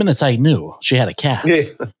 5 minutes, I knew she had a cat. Yeah.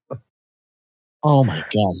 Oh my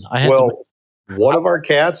God. One of our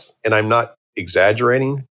cats, and I'm not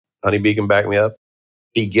exaggerating, Honeybee can back me up,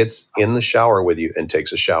 he gets in the shower with you and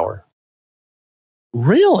takes a shower.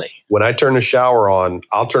 Really? When I turn the shower on,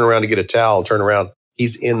 I'll turn around to get a towel, turn around.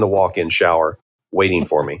 He's in the walk-in shower waiting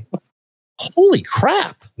for me. Holy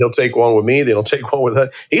crap. He'll take one with me, then he'll take one with her.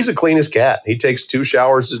 He's the cleanest cat. He takes 2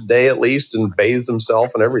 showers a day at least and bathes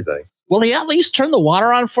himself and everything. Will he at least turn the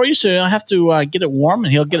water on for you so you don't have to get it warm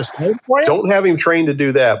and he'll get a stove for you? Don't have him trained to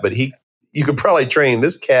do that, but you could probably train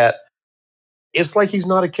this cat. It's like he's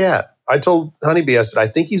not a cat. I told Honeybee, I said, I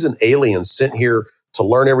think he's an alien sent here to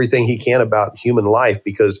learn everything he can about human life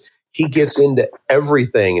because he gets into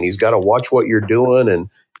everything and he's got to watch what you're doing. And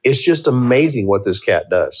it's just amazing what this cat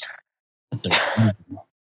does.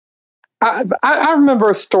 I remember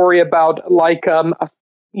a story about like an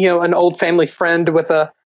old family friend with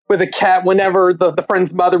a cat. Whenever the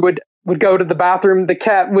friend's mother would go to the bathroom, the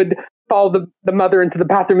cat would follow the mother into the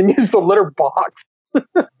bathroom and use the litter box.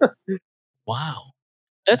 Wow,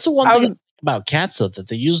 that's the one thing about cats though, that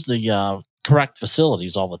they use the correct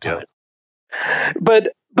facilities all the time. Yeah.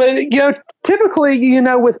 But typically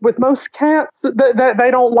with most cats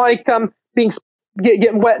they don't like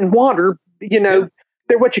getting wet in water. They're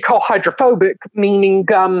what you call hydrophobic, meaning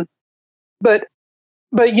but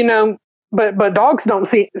dogs don't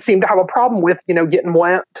seem to have a problem with getting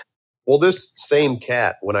wet. Well, this same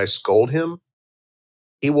cat, when I scold him,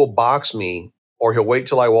 he will box me, or he'll wait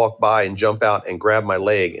till I walk by and jump out and grab my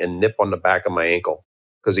leg and nip on the back of my ankle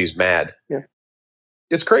because he's mad. Yeah,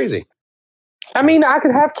 it's crazy. I mean, I could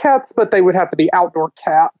have cats, but they would have to be outdoor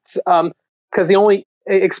cats. Because the only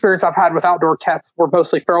experience I've had with outdoor cats were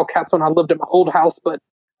mostly feral cats when I lived in my old house. But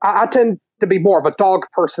I tend to be more of a dog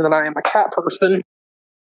person than I am a cat person.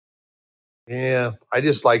 Yeah, I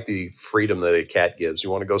just like the freedom that a cat gives. You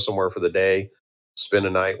want to go somewhere for the day, spend a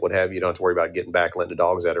night, what have you. You don't have to worry about getting back, letting the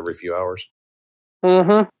dogs out every few hours.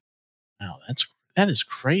 Mm-hmm. Wow, that is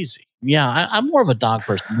crazy. Yeah, I'm more of a dog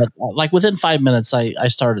person, but like within 5 minutes, I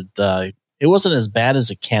started. It wasn't as bad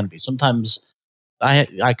as it can be. Sometimes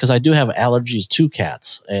because I do have allergies to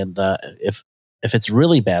cats, and if it's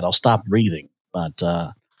really bad, I'll stop breathing. But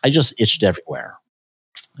I just itched everywhere.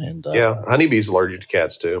 And yeah, Honeybee's allergic to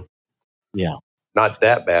cats too. Yeah, not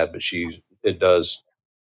that bad, but it does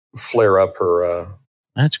flare up her.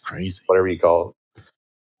 That's crazy. Whatever you call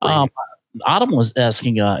it. Autumn was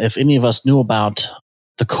asking if any of us knew about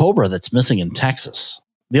the cobra that's missing in Texas.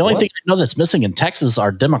 The only thing I know that's missing in Texas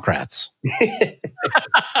are Democrats.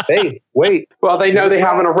 Hey, wait. Well, they know they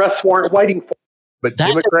have an arrest warrant waiting for. But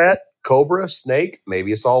Democrat, cobra, snake,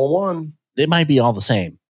 maybe it's all one. They might be all the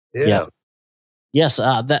same. Yeah. Yes,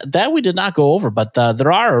 that we did not go over, but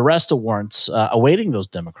there are arrest warrants awaiting those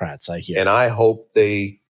Democrats, I hear. And I hope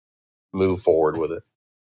they move forward with it.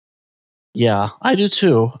 Yeah, I do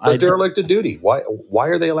too. But derelict of duty. Why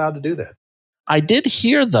are they allowed to do that? I did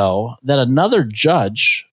hear, though, that another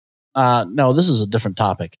judge, no, this is a different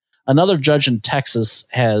topic. Another judge in Texas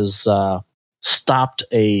has stopped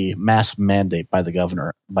a mask mandate by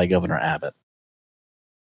Governor Abbott.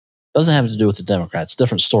 Doesn't have to do with the Democrats.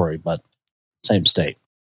 Different story, but same state.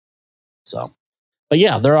 So, but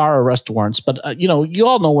yeah, there are arrest warrants. But, you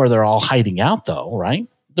all know where they're all hiding out, though, right?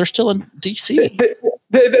 They're still in D.C.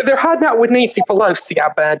 They're hiding out with Nancy Pelosi,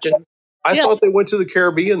 I imagine. I thought they went to the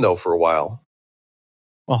Caribbean, though, for a while.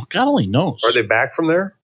 Well, God only knows. Are they back from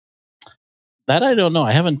there? That I don't know.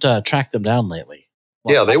 I haven't tracked them down lately.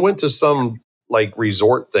 Well, yeah, they went to some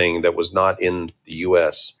resort thing that was not in the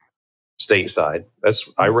U.S. stateside.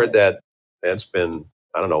 I read that. That's been,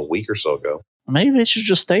 I don't know, a week or so ago. Maybe they should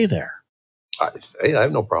just stay there. I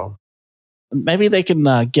have no problem. Maybe they can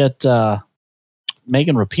get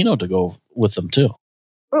Megan Rapinoe to go with them too.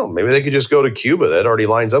 Well, maybe they could just go to Cuba. That already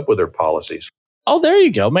lines up with their policies. Oh, there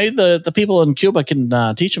you go. Maybe the people in Cuba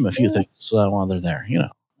can teach them a few things while they're there.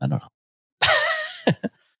 I don't know.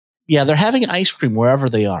 Yeah, they're having ice cream wherever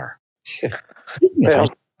they are. Speaking of ice,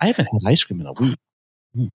 I haven't had ice cream in a week.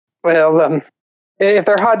 Well, if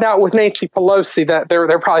they're hiding out with Nancy Pelosi, that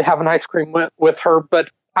they're probably having ice cream with her. But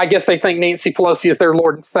I guess they think Nancy Pelosi is their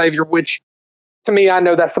Lord and Savior, which to me, I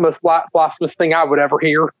know that's the most blasphemous thing I would ever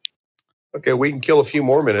hear. Okay, we can kill a few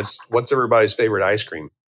more minutes. What's everybody's favorite ice cream?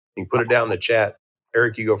 You can put it down in the chat.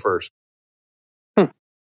 Eric, you go first.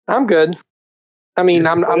 I'm good. I mean,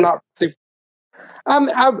 I'm not. I'm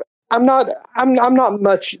not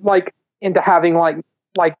much into having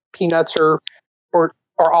like peanuts or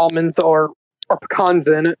almonds or pecans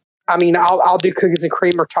in it. I mean, I'll do cookies and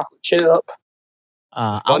cream or chocolate chip.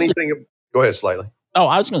 Funny thing. Go ahead, slightly. Oh,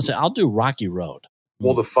 I was going to say I'll do Rocky Road.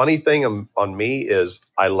 Well, the funny thing on me is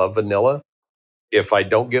I love vanilla. If I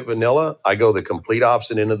don't get vanilla, I go the complete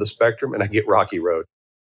opposite end of the spectrum and I get Rocky Road.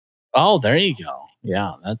 Oh, there you go.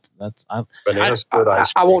 Yeah, that's banana split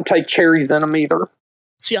ice cream. I won't take cherries in them either.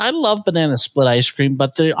 See, I love banana split ice cream,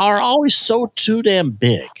 but they are always so too damn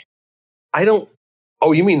big. I don't.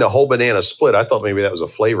 Oh, you mean the whole banana split? I thought maybe that was a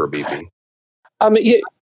flavor, BP.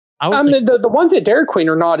 The ones at Dairy Queen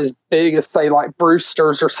are not as big as, say, like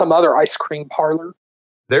Brewster's or some other ice cream parlor.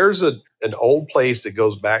 There's an old place that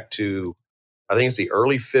goes back to, I think it's the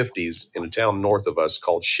early 50s in a town north of us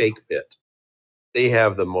called Shake Pit. They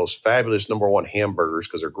have the most fabulous #1 hamburgers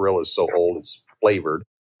because their grill is so old, it's flavored.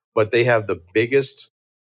 But they have the biggest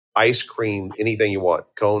ice cream, anything you want,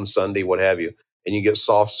 cone, sundae, what have you. And you get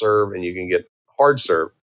soft serve and you can get hard serve.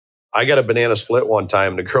 I got a banana split one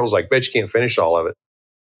time and the girl's like, bet you can't finish all of it.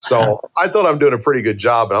 So I thought I'm doing a pretty good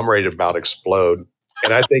job and I'm ready to about explode.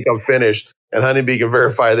 And I think I'm finished. And Honeybee can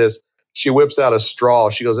verify this. She whips out a straw.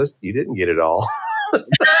 She goes, you didn't get it all.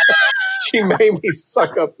 She made me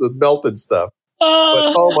suck up the melted stuff. But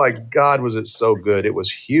oh my God, was it so good. It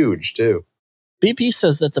was huge too. BP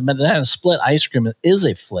says that the banana split ice cream is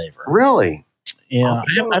a flavor. Really? Yeah.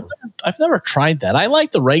 I've never tried that. I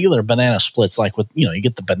like the regular banana splits, like with, you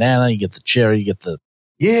get the banana, you get the cherry, you get the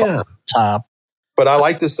top. But I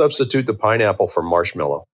like to substitute the pineapple for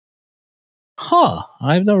marshmallow. Huh.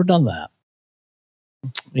 I've never done that.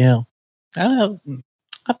 Yeah. I don't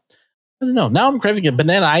know. Now I'm craving a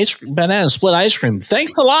banana split ice cream.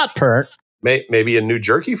 Thanks a lot, Pert. Maybe a new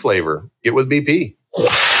jerky flavor. Get with BP.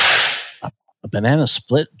 A banana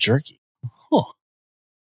split jerky. Huh.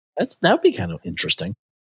 That would be kind of interesting.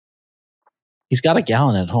 He's got a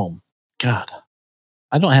gallon at home. God.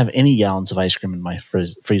 I don't have any gallons of ice cream in my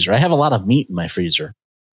freezer. I have a lot of meat in my freezer.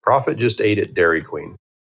 Prophet just ate at Dairy Queen.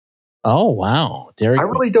 Oh, wow. Dairy Queen.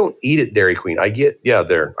 I really don't eat at Dairy Queen. I get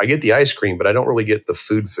the ice cream, but I don't really get the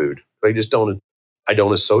food. I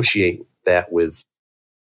don't associate that with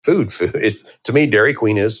food. It's, to me, Dairy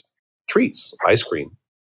Queen is treats, ice cream.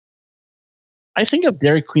 I think of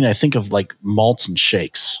Dairy Queen, I think of like malts and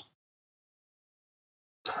shakes.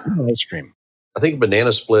 Ice cream. I think a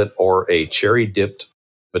banana split or a cherry dipped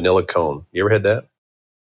vanilla cone. You ever had that?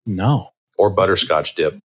 No. Or butterscotch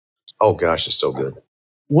dip. Oh gosh, it's so good.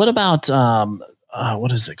 What about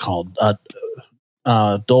what is it called?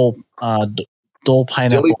 Dole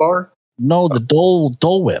pineapple. Dilly bar? No, the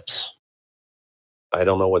Dole Whips. I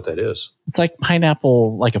don't know what that is. It's like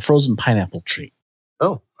pineapple, like a frozen pineapple treat.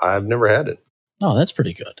 Oh, I've never had it. Oh, that's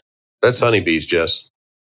pretty good. That's honeybees, Jess.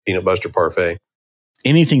 Peanut butter parfait.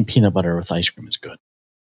 Anything peanut butter with ice cream is good.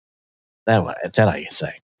 That I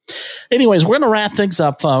say. Anyways, we're going to wrap things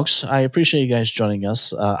up, folks. I appreciate you guys joining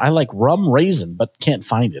us. I like rum raisin, but can't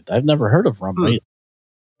find it. I've never heard of rum raisin.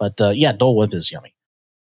 But yeah, Dole Whip is yummy.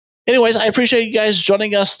 Anyways, I appreciate you guys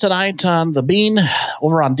joining us tonight on The Bean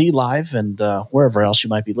over on D Live and wherever else you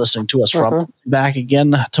might be listening to us from. Back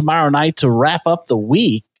again tomorrow night to wrap up the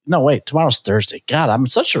week. No, wait, tomorrow's Thursday. God, I'm in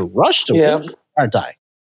such a rush to week, aren't I?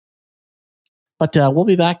 But we'll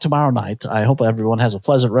be back tomorrow night. I hope everyone has a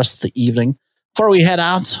pleasant rest of the evening. Before we head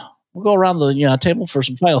out, we'll go around the table for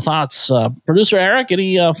some final thoughts. Producer Eric,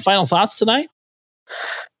 any final thoughts tonight?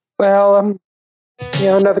 Well,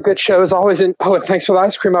 another good show as always. And thanks for the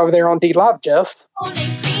ice cream over there on D Live, Jess.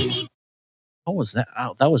 What was that?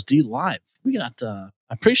 Oh, that was D Live. We got.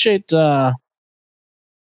 Appreciate the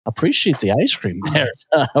ice cream there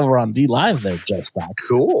over on D Live there, Jeff Stock.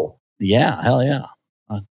 Cool. Yeah, hell yeah.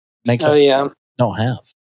 Makes don't have.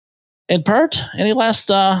 And Pert, any last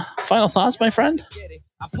final thoughts, my friend?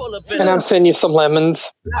 And I'm sending you some lemons.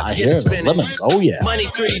 I hear the lemons. Oh yeah. Money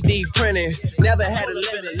 3D printing. Never had a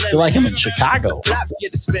lemon. I feel like I'm in Chicago. Blocks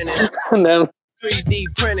get to spinning. No. 3D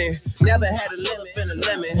printing. Never had a lemon.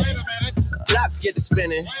 Blocks get to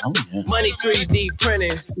spinning. Oh yeah. Money 3D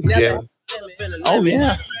printing. Never Oh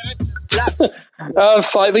yeah.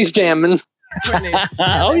 Slightly's jamming.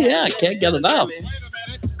 Oh yeah, can't get enough.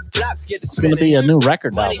 It's going to be a new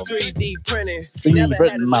record album. 3D printing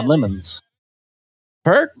my lemons.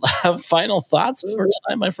 Pert, final thoughts for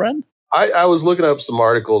tonight, my friend? I was looking up some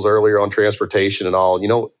articles earlier on transportation and all.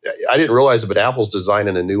 I didn't realize it, but Apple's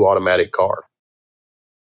designing a new automatic car.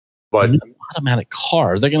 But automatic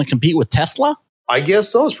car? They're going to compete with Tesla? I guess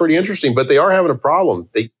so. It's pretty interesting, but they are having a problem.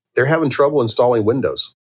 They're having trouble installing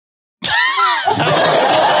Windows.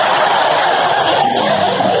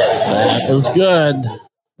 That is good.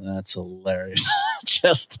 That's hilarious.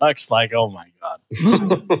 Just Tuck's like, oh my God.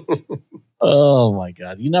 Oh my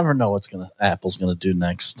God. You never know what Apple's gonna do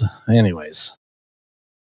next. Anyways.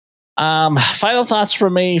 Final thoughts for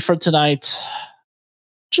me for tonight.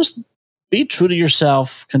 Just be true to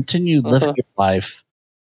yourself. Continue living your life.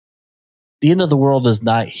 The end of the world is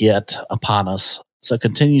not yet upon us. So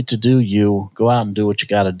continue to do you. Go out and do what you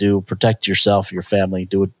got to do. Protect yourself, your family.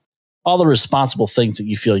 Do all the responsible things that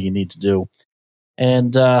you feel you need to do.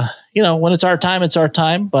 And, when it's our time, it's our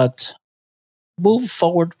time. But move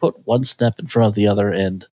forward, put one step in front of the other,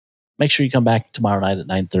 and make sure you come back tomorrow night at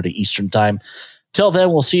 9:30 Eastern Time. Till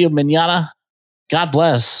then, we'll see you mañana. God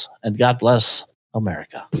bless, and God bless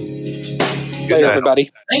America. Hey,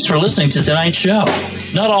 everybody. Thanks for listening to tonight's show.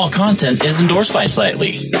 Not all content is endorsed by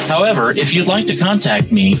Slightly. However, if you'd like to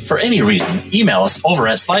contact me for any reason, email us over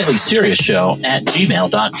at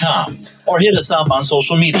slightlyserioushow@gmail.com or hit us up on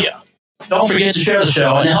social media. Don't forget to share the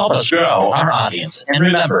show and help us grow our audience. And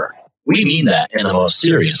remember, we mean that in the most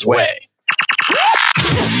serious way.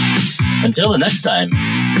 Until the next time,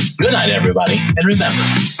 good night, everybody. And remember,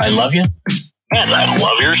 I love you. And I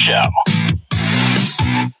love your show.